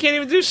and it just... They can't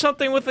even do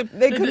something with the.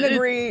 They couldn't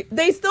agree.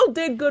 They still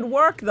did good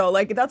work, though.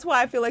 Like, that's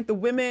why I feel like the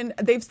women,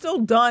 they've still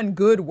done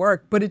good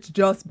work, but it's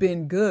just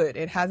been good.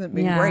 It hasn't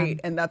been Yeah. great,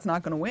 and that's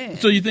not going to win.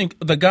 So you think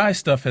the guy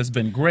stuff has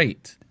been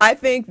great? I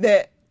think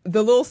that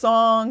the little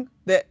song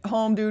that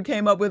Home Dude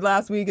came up with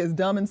last week, as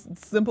dumb and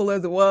simple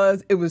as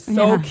it was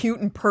so cute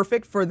and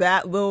perfect for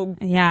that little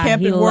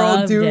Camping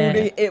World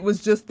dude. It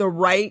was just the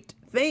right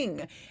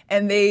thing.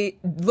 And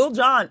Lil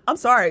Jon, I'm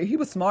sorry, he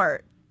was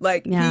smart.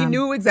 Like, he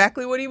knew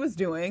exactly what he was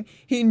doing.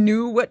 He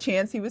knew what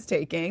chance he was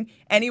taking,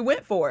 and he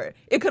went for it.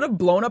 It could have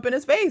blown up in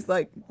his face,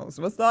 like most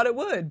of us thought it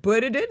would,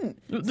 but it didn't.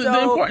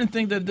 The important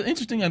thing, the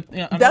interesting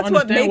thing, I that's don't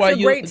what understand makes why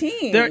a great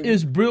team. There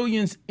is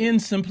brilliance in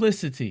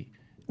simplicity.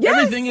 Yes,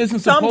 everything isn't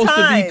supposed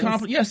to be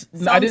complicated. Yes,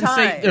 sometimes. I didn't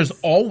say there's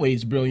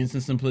always brilliance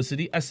in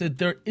simplicity. I said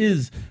there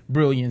is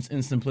brilliance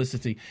in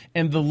simplicity.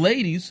 And the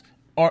ladies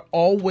are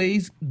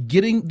always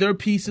getting their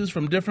pieces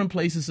from different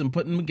places and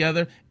putting them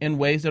together in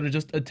ways that are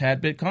just a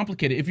tad bit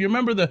complicated. If you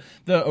remember the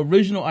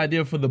original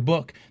idea for the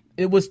book,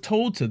 it was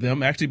told to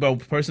them, actually by a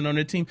person on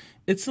their team,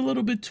 it's a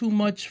little bit too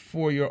much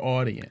for your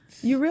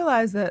audience. You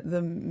realize that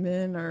the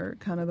men are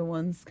kind of the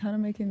ones kind of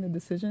making the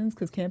decisions,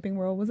 because Camping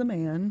World was a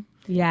man.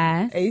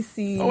 Yes.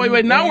 AC. Oh,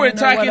 wait. Now we're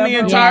attacking the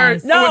entire.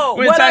 Yes. No,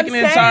 we're what attacking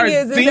I'm the entire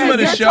saying is theme that of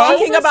the you're show.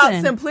 talking about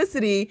Listen.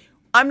 simplicity.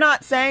 I'm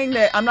not saying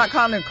that. I'm not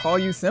going to call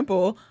you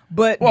simple,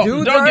 but Well,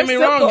 dudes don't are get me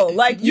simple. wrong.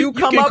 Like you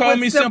come can up call with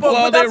me simple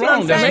all but day that's what I'm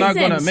long. That's saying. not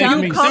going to make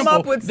Listen, me you come simple.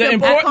 up with The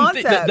simple important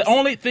thing, concepts. the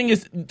only thing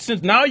is,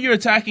 since now you're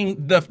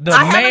attacking the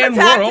I haven't man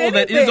attacked world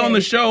that is anything. on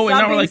the show, and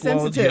Stop now we're being like, well, you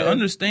sensitive.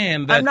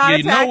 understand I'm that not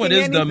you know it is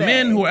attacking the men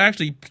anything. who are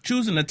actually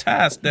choosing the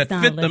tasks that He's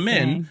not fit the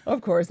men. listening.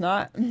 Of course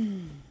not.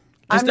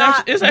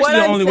 It's actually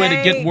the only way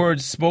to get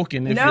words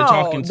spoken if you're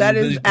talking to that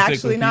these is particular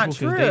actually people, not because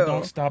true. they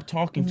don't stop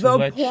talking to The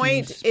let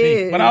point you speak.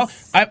 is-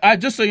 But I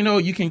just so you know,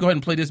 you can go ahead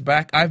and play this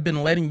back. I've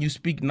been letting you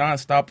speak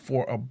nonstop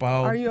for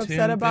about Are you 10,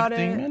 upset about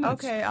 15 it?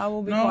 minutes. Okay, I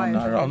will be No, quiet.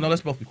 not at all. No,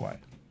 let's both be quiet.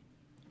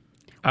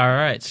 All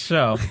right,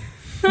 so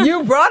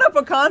You brought up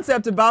a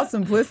concept about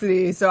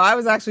simplicity, so I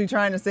was actually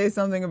trying to say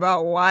something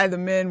about why the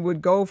men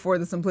would go for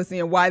the simplicity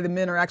and why the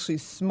men are actually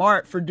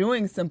smart for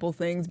doing simple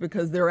things,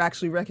 because they're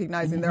actually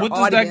recognizing their What does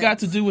audience. that got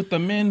to do with the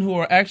men who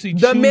are actually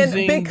The choosing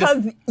men,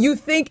 because you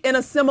think in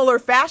a similar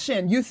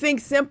fashion. You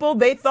think simple,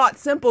 they thought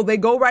simple. They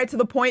go right to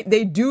the point.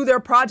 They do their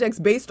projects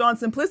based on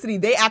simplicity.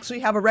 They actually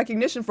have a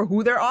recognition for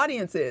who their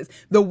audience is.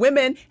 The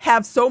women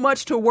have so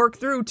much to work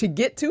through to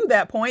get to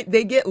that point.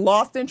 They get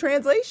lost in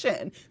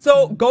translation.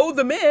 So go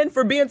the men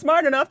for being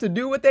smart enough to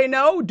do what they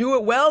know, do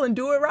it well, and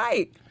do it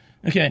right.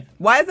 Okay,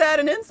 Why is that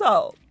an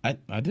insult?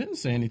 I didn't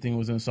say anything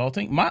was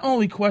insulting. My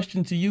only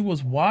question to you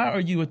was, why are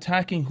you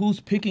attacking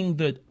who's picking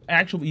the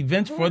actual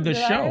events for the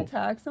Did I show?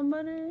 attack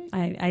somebody?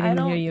 I didn't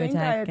don't hear you think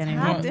attack I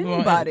anyone. attacked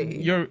anybody.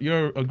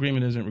 Your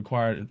agreement isn't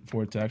required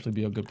for it to actually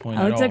be a good point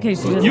Oh, at it's all. okay,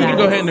 she just You can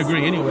go asked. ahead and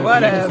agree anyway.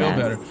 Whatever. To make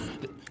you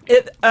feel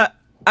better.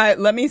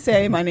 Let me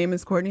say, my name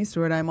is Courtney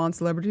Stewart. I'm on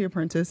Celebrity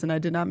Apprentice, and I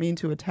did not mean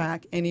to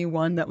attack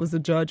anyone that was a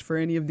judge for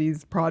any of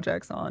these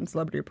projects on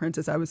Celebrity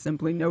Apprentice. I was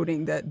simply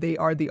noting that they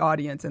are the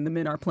audience, and the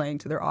men are playing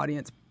to their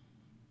audience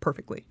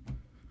perfectly.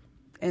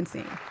 And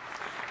scene.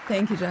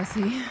 Thank you,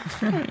 Jesse.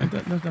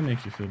 That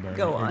makes you feel better.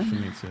 Go It works on. For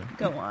me too.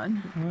 Go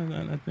on.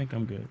 Well, I think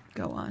I'm good.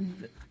 Go on.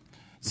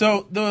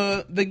 So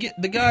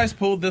the guys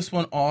pulled this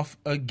one off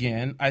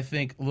again. I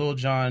think Lil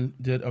Jon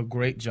did a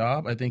great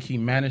job. I think he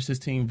managed his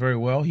team very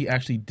well. He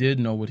actually did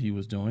know what he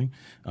was doing,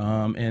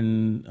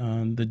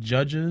 and the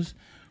judges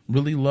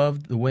really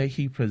loved the way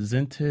he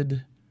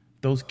presented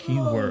those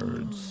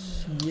keywords.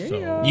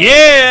 So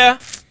yeah.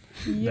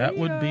 that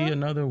would be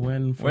another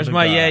win for Where's the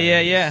my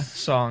guys.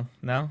 song?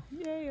 No.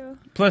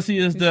 Plus, he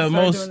is You the should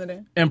start most doing the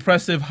dance.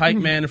 impressive hype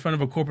man in front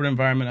of a corporate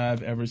environment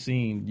I've ever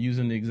seen,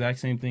 using the exact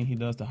same thing he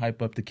does to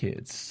hype up the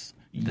kids.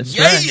 That's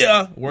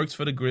Works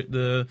for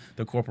the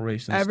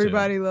corporations.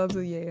 Everybody loves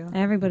a yeah.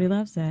 Everybody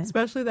loves it.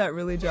 Especially that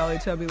really jolly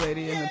chubby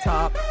lady in the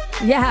top.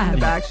 Yeah. The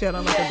back, she had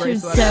on like a She's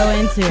bracelet. so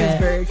into She was it.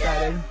 very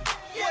excited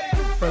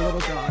for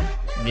Little John.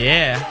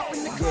 Yeah.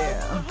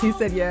 Yeah. He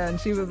said yeah, and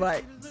she was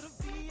like,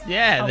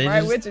 Yeah. I'm They right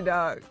just, with you,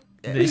 dog.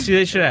 Yeah. they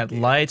should have had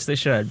lights. They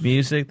should have had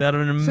music. That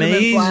would have been Should have been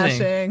amazing.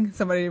 flashing.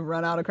 Somebody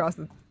run out across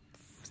the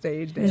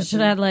stage. They dancing. should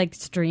have like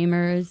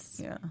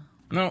streamers. Yeah.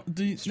 No,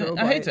 Strobe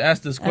I hate light. to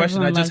ask this question.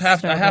 Everyone I just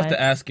loves have strobe to lights.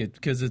 ask it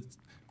because it's.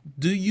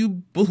 Do you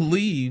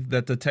believe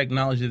that the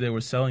technology they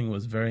were selling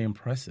was very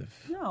impressive?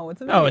 No,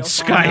 it's a Oh, video it's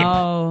phone. Skype.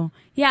 Oh,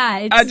 yeah.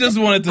 It's I just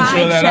wanted to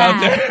throw that out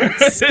there.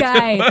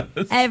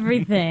 Skype,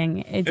 everything.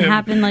 It's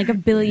happened like a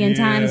billion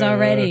times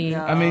already.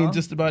 Yeah. I mean,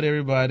 just about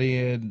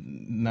everybody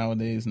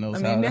nowadays knows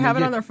I mean, how. they have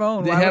it on their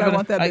phone. they Why would have I it-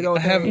 want that big old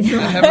I have, thing? I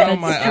have it on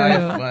my That's true.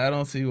 iPhone. I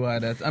don't see why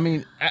that's. I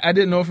mean, I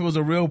didn't know if it was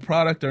a real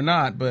product or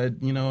not,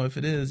 but you know, if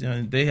it is, you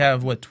know, they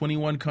have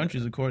 21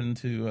 countries according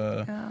to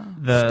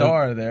The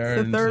Star there. It's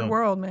the and third so-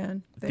 world,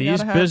 man. They These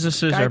gotta have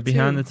businesses are Skype,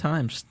 behind too. the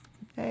times.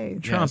 Hey,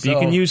 Trump, so- you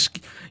can use.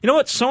 You know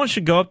what? Someone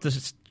should go up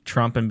to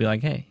Trump and be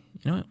like, "Hey,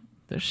 you know what?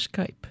 There's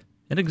Skype.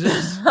 It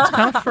exists. It's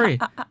kind of free.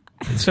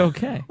 It's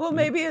okay." well,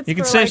 maybe it's You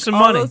can for save like some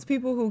all money. those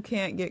people who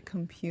can't get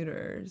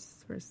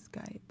computers for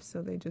Skype,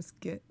 so they just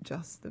get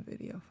just the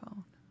video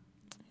phone.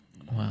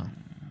 Wow.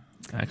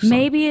 Excellent.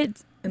 Maybe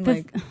it's And The-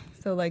 like,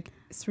 so like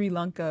Sri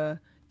Lanka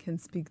can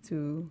speak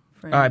to.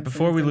 For All right, instance,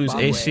 before we lose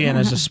Zimbabwe. ACN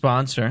as a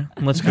sponsor,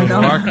 let's go to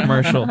our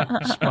commercial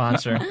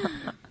sponsor.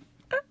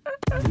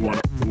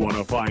 Want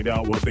to find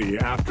out what the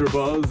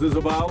AfterBuzz is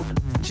about?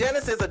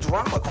 Janice is a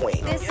drama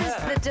queen. This is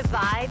the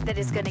divide that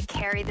is going to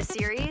carry the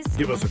series.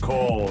 Give us a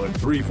call at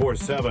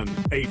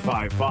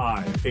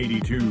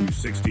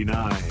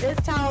 347-855-8269. This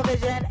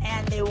television,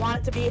 and they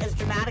want it to be as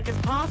dramatic as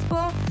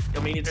possible. I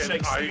mean, it's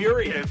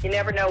Shakespearean. You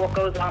never know what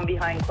goes on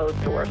behind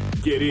closed doors.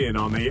 Get in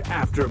on the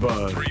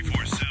AfterBuzz.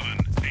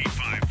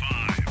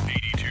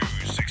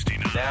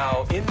 347-855-8269.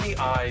 Now, in the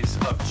eyes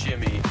of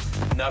Jimmy,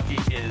 Nucky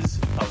is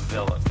a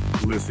villain.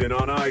 Listen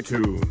on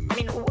iTunes. I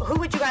mean, who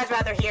would you guys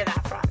rather hear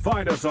that from?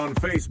 Find us on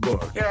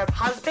Facebook. Your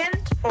husband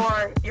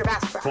or your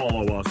best friend?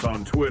 Follow us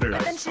on Twitter.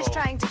 And then she's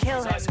trying to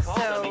kill him,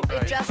 so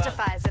it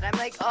justifies it. I'm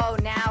like, oh,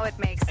 now it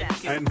makes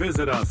sense. And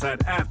visit us at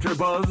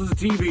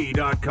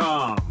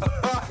AfterBuzzTV.com.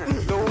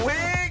 The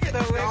wig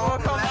will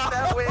come off.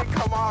 That wig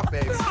come off,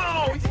 baby.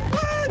 Oh,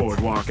 what?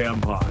 Boardwalk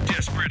Empire.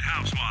 Desperate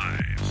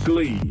Housewives.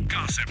 Glee.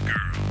 Gossip Girl.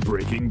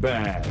 Breaking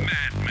Bad.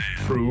 Mad Men.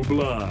 True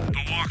Blood. The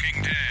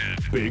Walking Dead.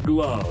 Big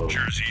Love.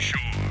 Jersey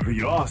Shore. The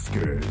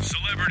Oscars.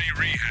 Celebrity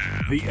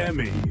Rehab. The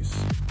Emmys.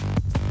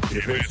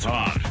 If it's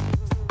hot,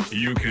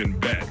 you can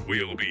bet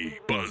we'll be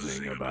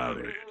buzzing about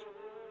it.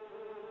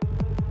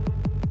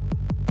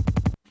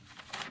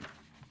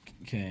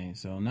 Okay,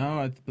 so now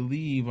I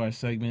believe our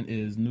segment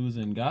is news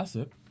and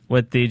gossip.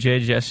 With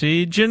DJ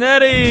Jesse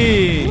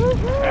Janetti.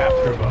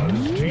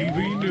 AfterBuzz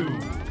TV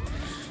News.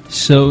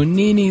 So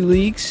Nene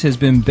Leakes has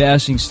been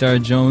bashing Star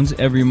Jones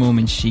every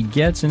moment she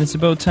gets, and it's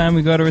about time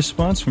we got a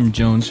response from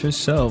Jones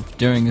herself.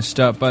 During a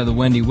stop by the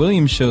Wendy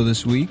Williams show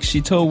this week,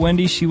 she told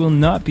Wendy she will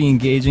not be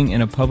engaging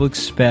in a public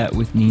spat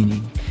with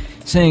Nene,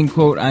 saying,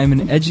 quote, "I am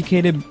an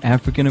educated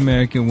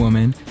African-American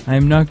woman. I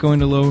am not going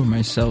to lower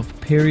myself,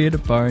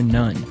 period, bar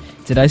none.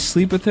 Did I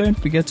sleep with her and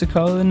forget to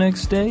call her the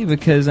next day?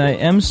 Because I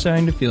am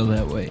starting to feel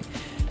that way.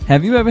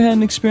 Have you ever had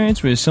an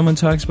experience where someone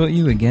talks about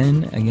you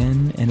again,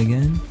 and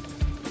again?"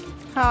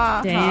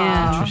 Ha, Damn.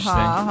 ha, Interesting.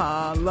 ha,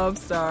 ha. Love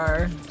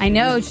Star. I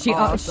know she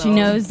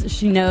Awesome.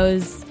 she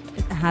knows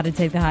how to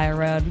take the higher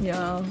road.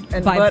 Yeah,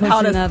 and By but how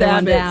pushing to the other stab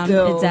one it down.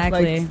 still,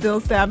 Exactly. like still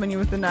stabbing you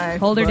with the knife.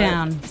 Hold her but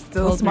down.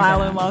 Still Hold her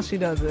smiling down. while she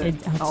does it.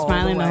 all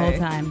Smiling the whole way.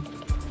 time.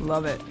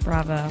 Love it.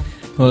 Bravo.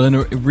 Well, in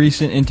a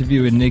recent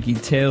interview with Nikki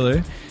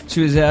Taylor,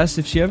 she was asked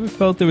if she ever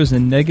felt there was a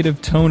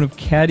negative tone of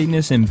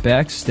cattiness and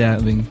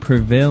backstabbing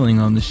prevailing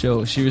on the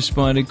show. She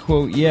responded,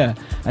 quote, "Yeah,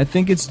 I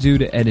think it's due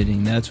to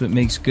editing. That's what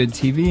makes good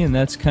TV, and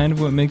that's kind of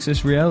what makes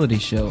this reality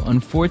show.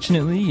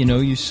 Unfortunately,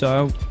 you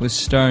saw with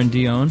Star and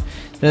Dion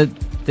that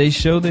they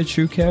show their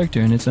true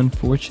character, and it's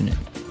unfortunate."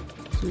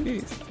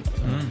 Jeez.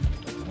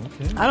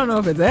 I don't know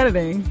if it's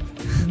editing.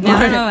 No,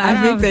 I don't know I if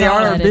think it's they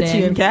all are bitchy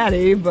editing. and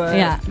catty, but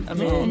Yeah. I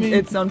mean,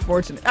 it's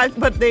unfortunate.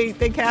 But they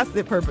cast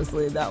it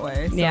purposely that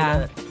way. So Yeah.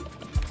 that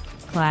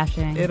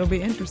Clashing. it'll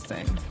be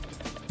interesting.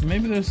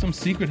 Maybe there's some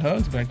secret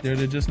hugs back there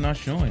they're just not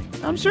showing.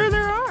 I'm sure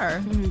there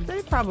are.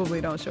 They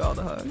probably don't show all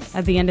the hugs.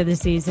 At the end of the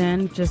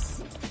season,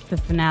 just the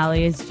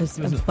finale is just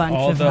a bunch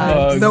all of the hugs.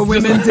 hugs. The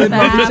women Just did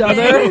love each that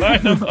other.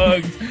 line of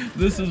hugs.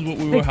 This is what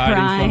we were hiding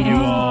crying. from you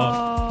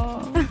all.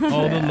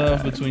 All the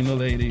love between the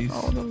ladies.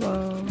 All the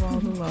love, all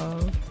the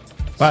love.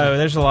 By the way,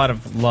 there's a lot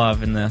of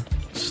love in the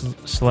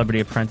Celebrity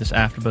Apprentice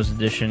AfterBuzz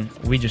edition.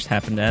 We just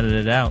happened to edit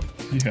it out.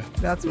 Yeah.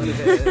 That's what it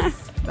is.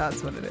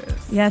 That's what it is.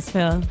 Yes,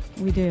 Phil,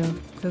 we do.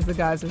 Because the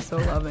guys are so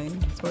loving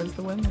towards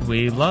the women.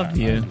 We love I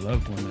you.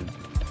 love women.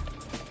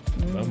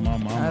 Love my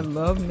mama. I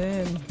love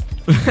men.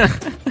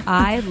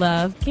 I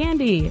love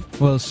candy.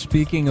 Well,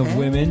 speaking of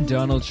women,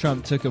 Donald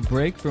Trump took a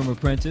break from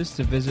Apprentice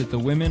to visit the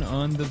women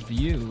on The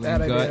View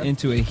Bad and got idea.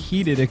 into a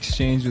heated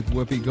exchange with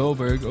Whoopi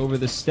Goldberg over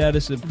the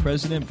status of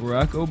President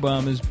Barack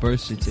Obama's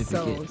birth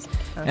certificate.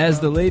 As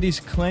the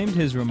ladies claimed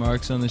his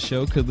remarks on the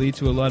show could lead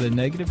to a lot of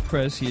negative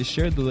press, he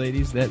assured the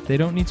ladies that they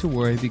don't need to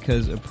worry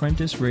because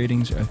Apprentice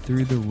ratings are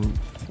through the roof.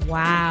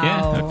 Wow.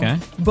 Yeah, okay.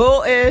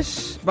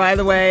 Bullish, by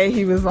the way.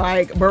 He was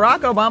like,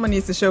 Barack Obama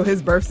needs to show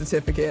his birth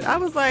certificate. I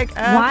was like,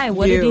 Why?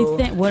 What did he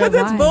think? What-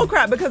 Because it's why?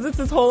 bullcrap. Because it's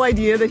this whole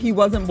idea that he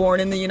wasn't born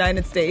in the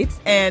United States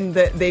and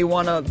that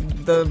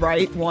the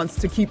right wants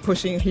to keep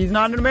pushing. He's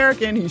not an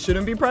American. He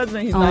shouldn't be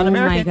president. He's not Oh an my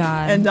American.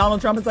 God. And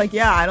Donald Trump is like,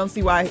 yeah, I don't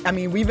see why. I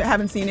mean, we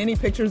haven't seen any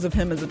pictures of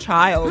him as a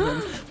child.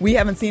 And we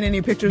haven't seen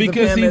any pictures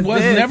Because of him he as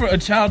was this. never a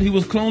child. He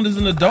was cloned as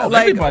an adult.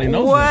 Like, Everybody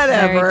knows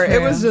whatever. Very It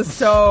true. was just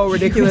so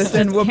ridiculous.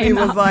 And Whoopi came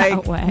was out like,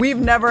 that way. we've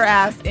never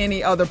asked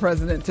any other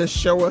president to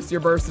show us your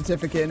birth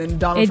certificate. And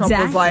Donald Trump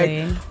was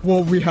Exactly. like,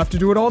 well, we have to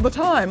do it all the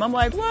time. I'm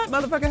like, what?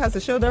 Motherfucker has to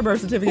show their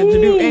birth certificate this.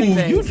 to do Ooh,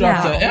 anything. you dropped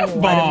Yeah. the I F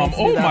didn't bomb. mean to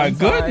do Oh that. my I'm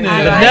sorry. goodness.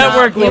 I The know.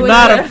 network It will was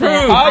not worth it.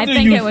 approve. How I do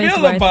think you it was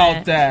feel worth about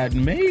it. that?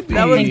 Maybe.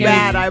 That was think it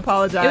bad. was- I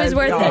apologize. it was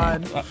worth it.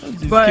 God.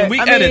 Can But, we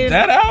I edit mean,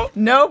 that out?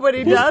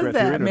 Nobody does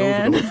that,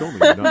 man. It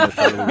not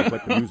necessarily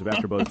reflect the news of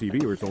AfterBuzz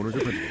TV or its owners or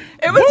principals.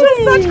 It was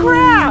just such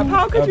crap.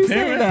 How could you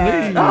say that?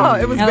 Apparently. Oh,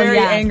 it was Oh, very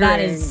yeah, angering. that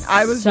is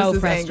I was so just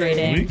as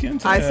frustrating. angry. We can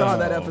I saw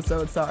that tell.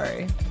 episode.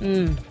 Sorry.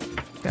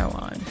 Go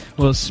on.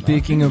 Well,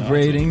 speaking of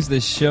ratings,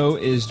 the show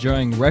is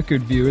drawing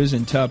record viewers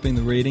and topping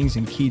the ratings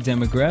in key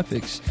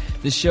demographics.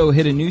 The show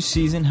hit a new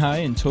season high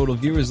in total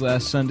viewers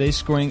last Sunday,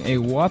 scoring a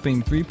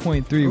whopping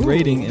 3.3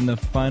 rating in the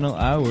final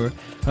hour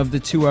of the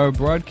 2-hour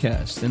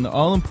broadcast. In the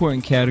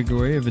all-important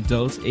category of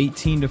adults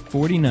 18 to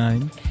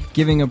 49,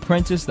 giving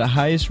Apprentice the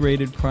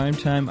highest-rated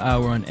primetime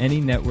hour on any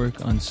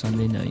network on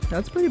Sunday night.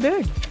 That's pretty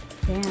big.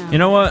 Damn. You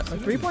know what? A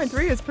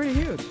 3.3 is pretty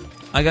huge.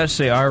 I gotta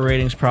say, our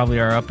ratings probably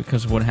are up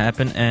because of what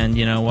happened, and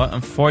you know what?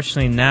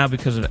 Unfortunately, now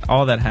because of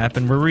all that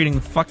happened, we're reading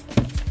the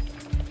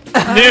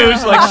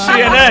news like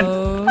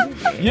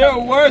CNN.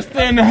 You're worse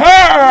than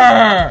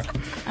her.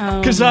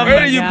 Where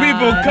do you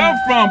people come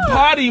from?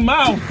 Potty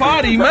mouth,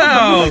 potty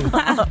mouth.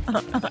 I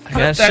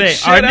gotta say,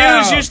 our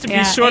news used to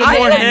be sort of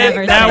more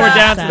hit. Now we're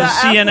down to the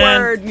CNN. F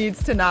word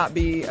needs to not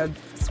be a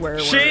swear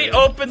word. She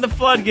opened the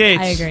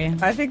floodgates. I agree.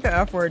 I think the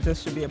F word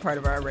just should be a part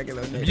of our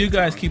regular news. If you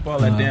guys keep all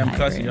that damn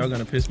cussing, y'all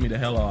gonna piss me the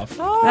hell off.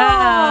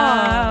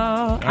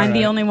 Oh, I'm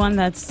the only one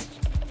that's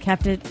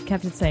kept it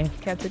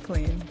safe. Kept it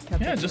clean.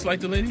 Yeah, just like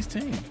the ladies'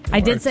 team. I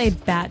did say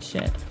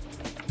batshit.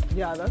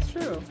 Yeah, that's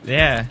true.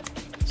 Yeah.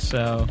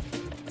 So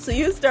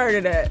you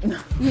started it.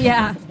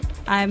 Yeah,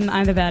 I'm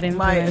the bad influence.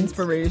 My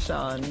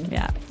inspiration.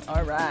 Yeah.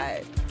 All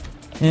right.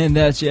 And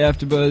that's your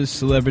AfterBuzz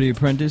Celebrity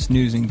Apprentice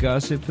news and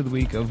gossip for the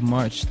week of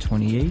March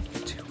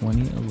 28th,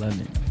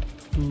 2011.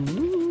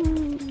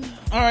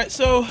 All right,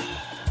 so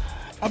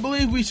I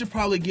believe we should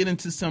probably get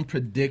into some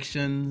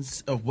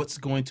predictions of what's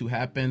going to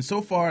happen. So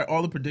far,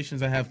 all the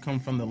predictions I have come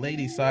from the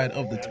ladies' side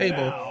of the table.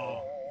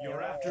 Now, your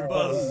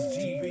AfterBuzz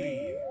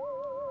TV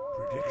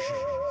predictions.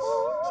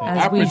 As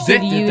I we should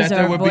predicted use that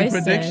there our would voices. be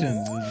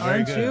predictions. It's very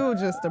Aren't good. you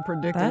just a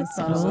predicting That's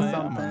son of cool. a I'm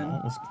something?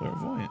 almost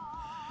clairvoyant.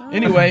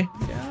 Anyway,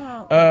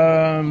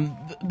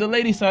 the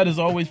ladies' side has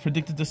always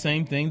predicted the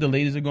same thing. The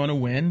ladies are going to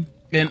win.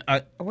 And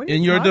What are you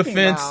in your talking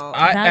defense, about?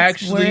 I That's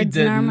actually words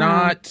did in our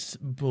not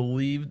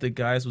believe the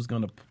guys were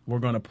going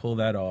to pull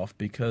that off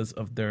because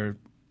of their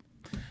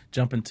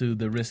jump into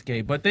the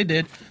risque, but they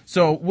did.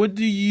 So, what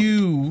do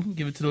you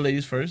give it to the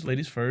ladies first?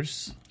 Ladies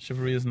first.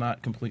 Chivalry is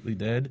not completely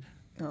dead.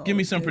 Give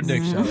me some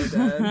predictions.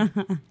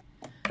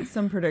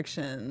 Some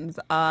predictions.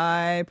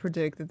 I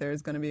predict that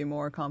there's going to be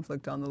more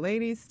conflict on the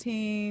ladies'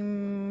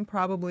 team,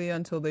 probably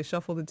until they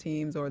shuffle the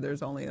teams or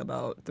there's only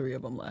about 3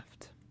 of them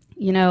left.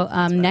 You know,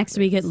 next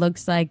week it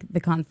looks like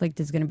the conflict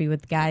is going to be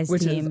with the guys'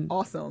 Which team. is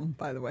awesome,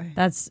 by the way.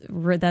 That's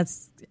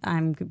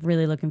I'm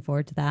really looking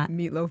forward to that.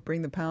 Meatloaf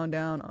bring the pound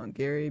down on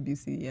Gary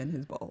Busey and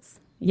his balls.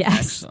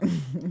 Yes.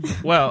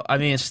 well, I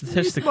mean,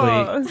 statistically,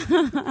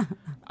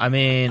 I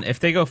mean, if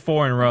they go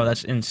 4 in a row,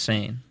 that's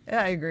insane.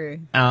 Yeah, I agree.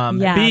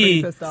 Yeah,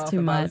 B, it's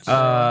too much.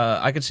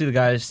 I could see the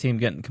guys' team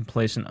getting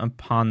complacent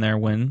upon their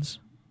wins.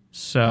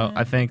 So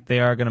I think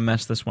they are going to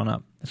mess this one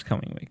up this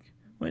coming week.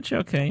 Which,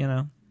 okay, you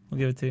know, we'll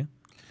give it to you.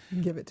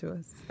 Give it to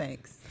us.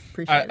 Thanks.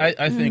 Appreciate it.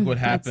 I think what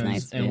happens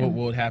nice and what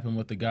will happen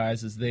with the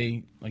guys is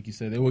they, like you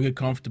said, they will get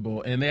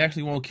comfortable and they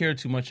actually won't care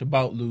too much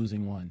about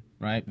losing one,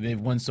 right? They've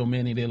won so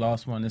many, they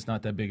lost one, it's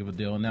not that big of a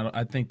deal. And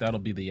I think that'll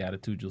be the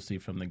attitude you'll see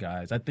from the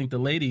guys. I think the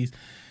ladies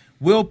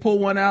will pull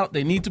one out.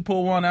 They need to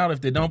pull one out.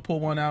 If they don't pull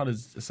one out,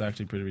 it's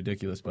actually pretty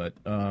ridiculous. But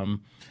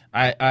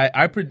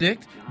I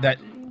predict that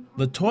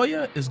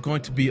LaToya is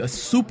going to be a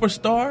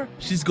superstar.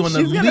 She's going to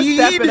lead. She's going to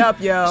step it up,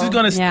 yo. She's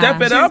going to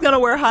step it up. She's going to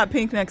wear hot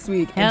pink next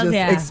week Hell and just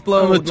yeah.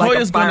 explode And like a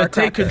LaToya's going to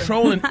take firecracker.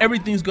 control, and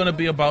everything's going to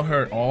be about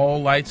her.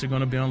 All lights are going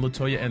to be on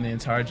LaToya and the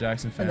entire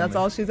Jackson family. And that's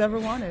all she's ever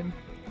wanted,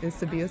 is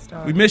to be a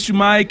star. We miss you,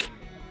 Mike.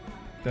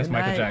 That's Good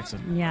Michael night.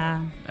 Jackson.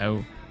 Yeah.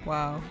 Oh.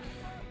 Wow.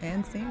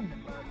 And scene.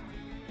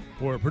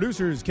 For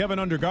producers Kevin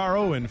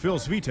Undergaro and Phil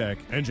Svitek,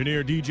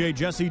 engineer DJ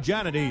Jesse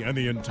Janity, and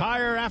the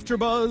entire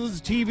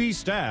AfterBuzz TV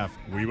staff,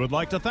 we would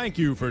like to thank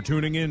you for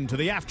tuning in to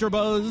the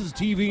AfterBuzz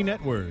TV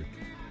network.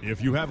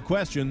 If you have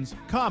questions,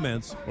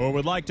 comments, or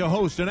would like to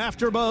host an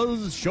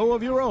AfterBuzz show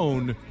of your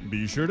own,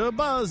 be sure to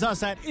buzz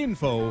us at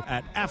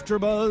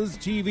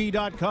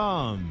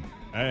info@AfterBuzzTV.com.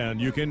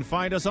 And you can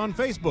find us on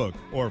Facebook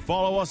or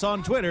follow us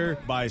on Twitter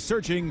by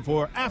searching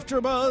for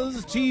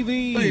AfterBuzz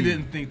TV. They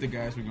didn't think the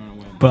guys were going to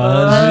win.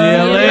 Buzz you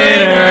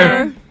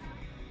later.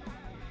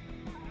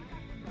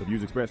 The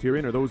views expressed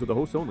herein are those of the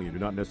hosts only and do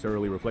not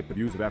necessarily reflect the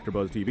views of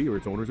AfterBuzz TV or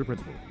its owners or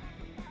principals.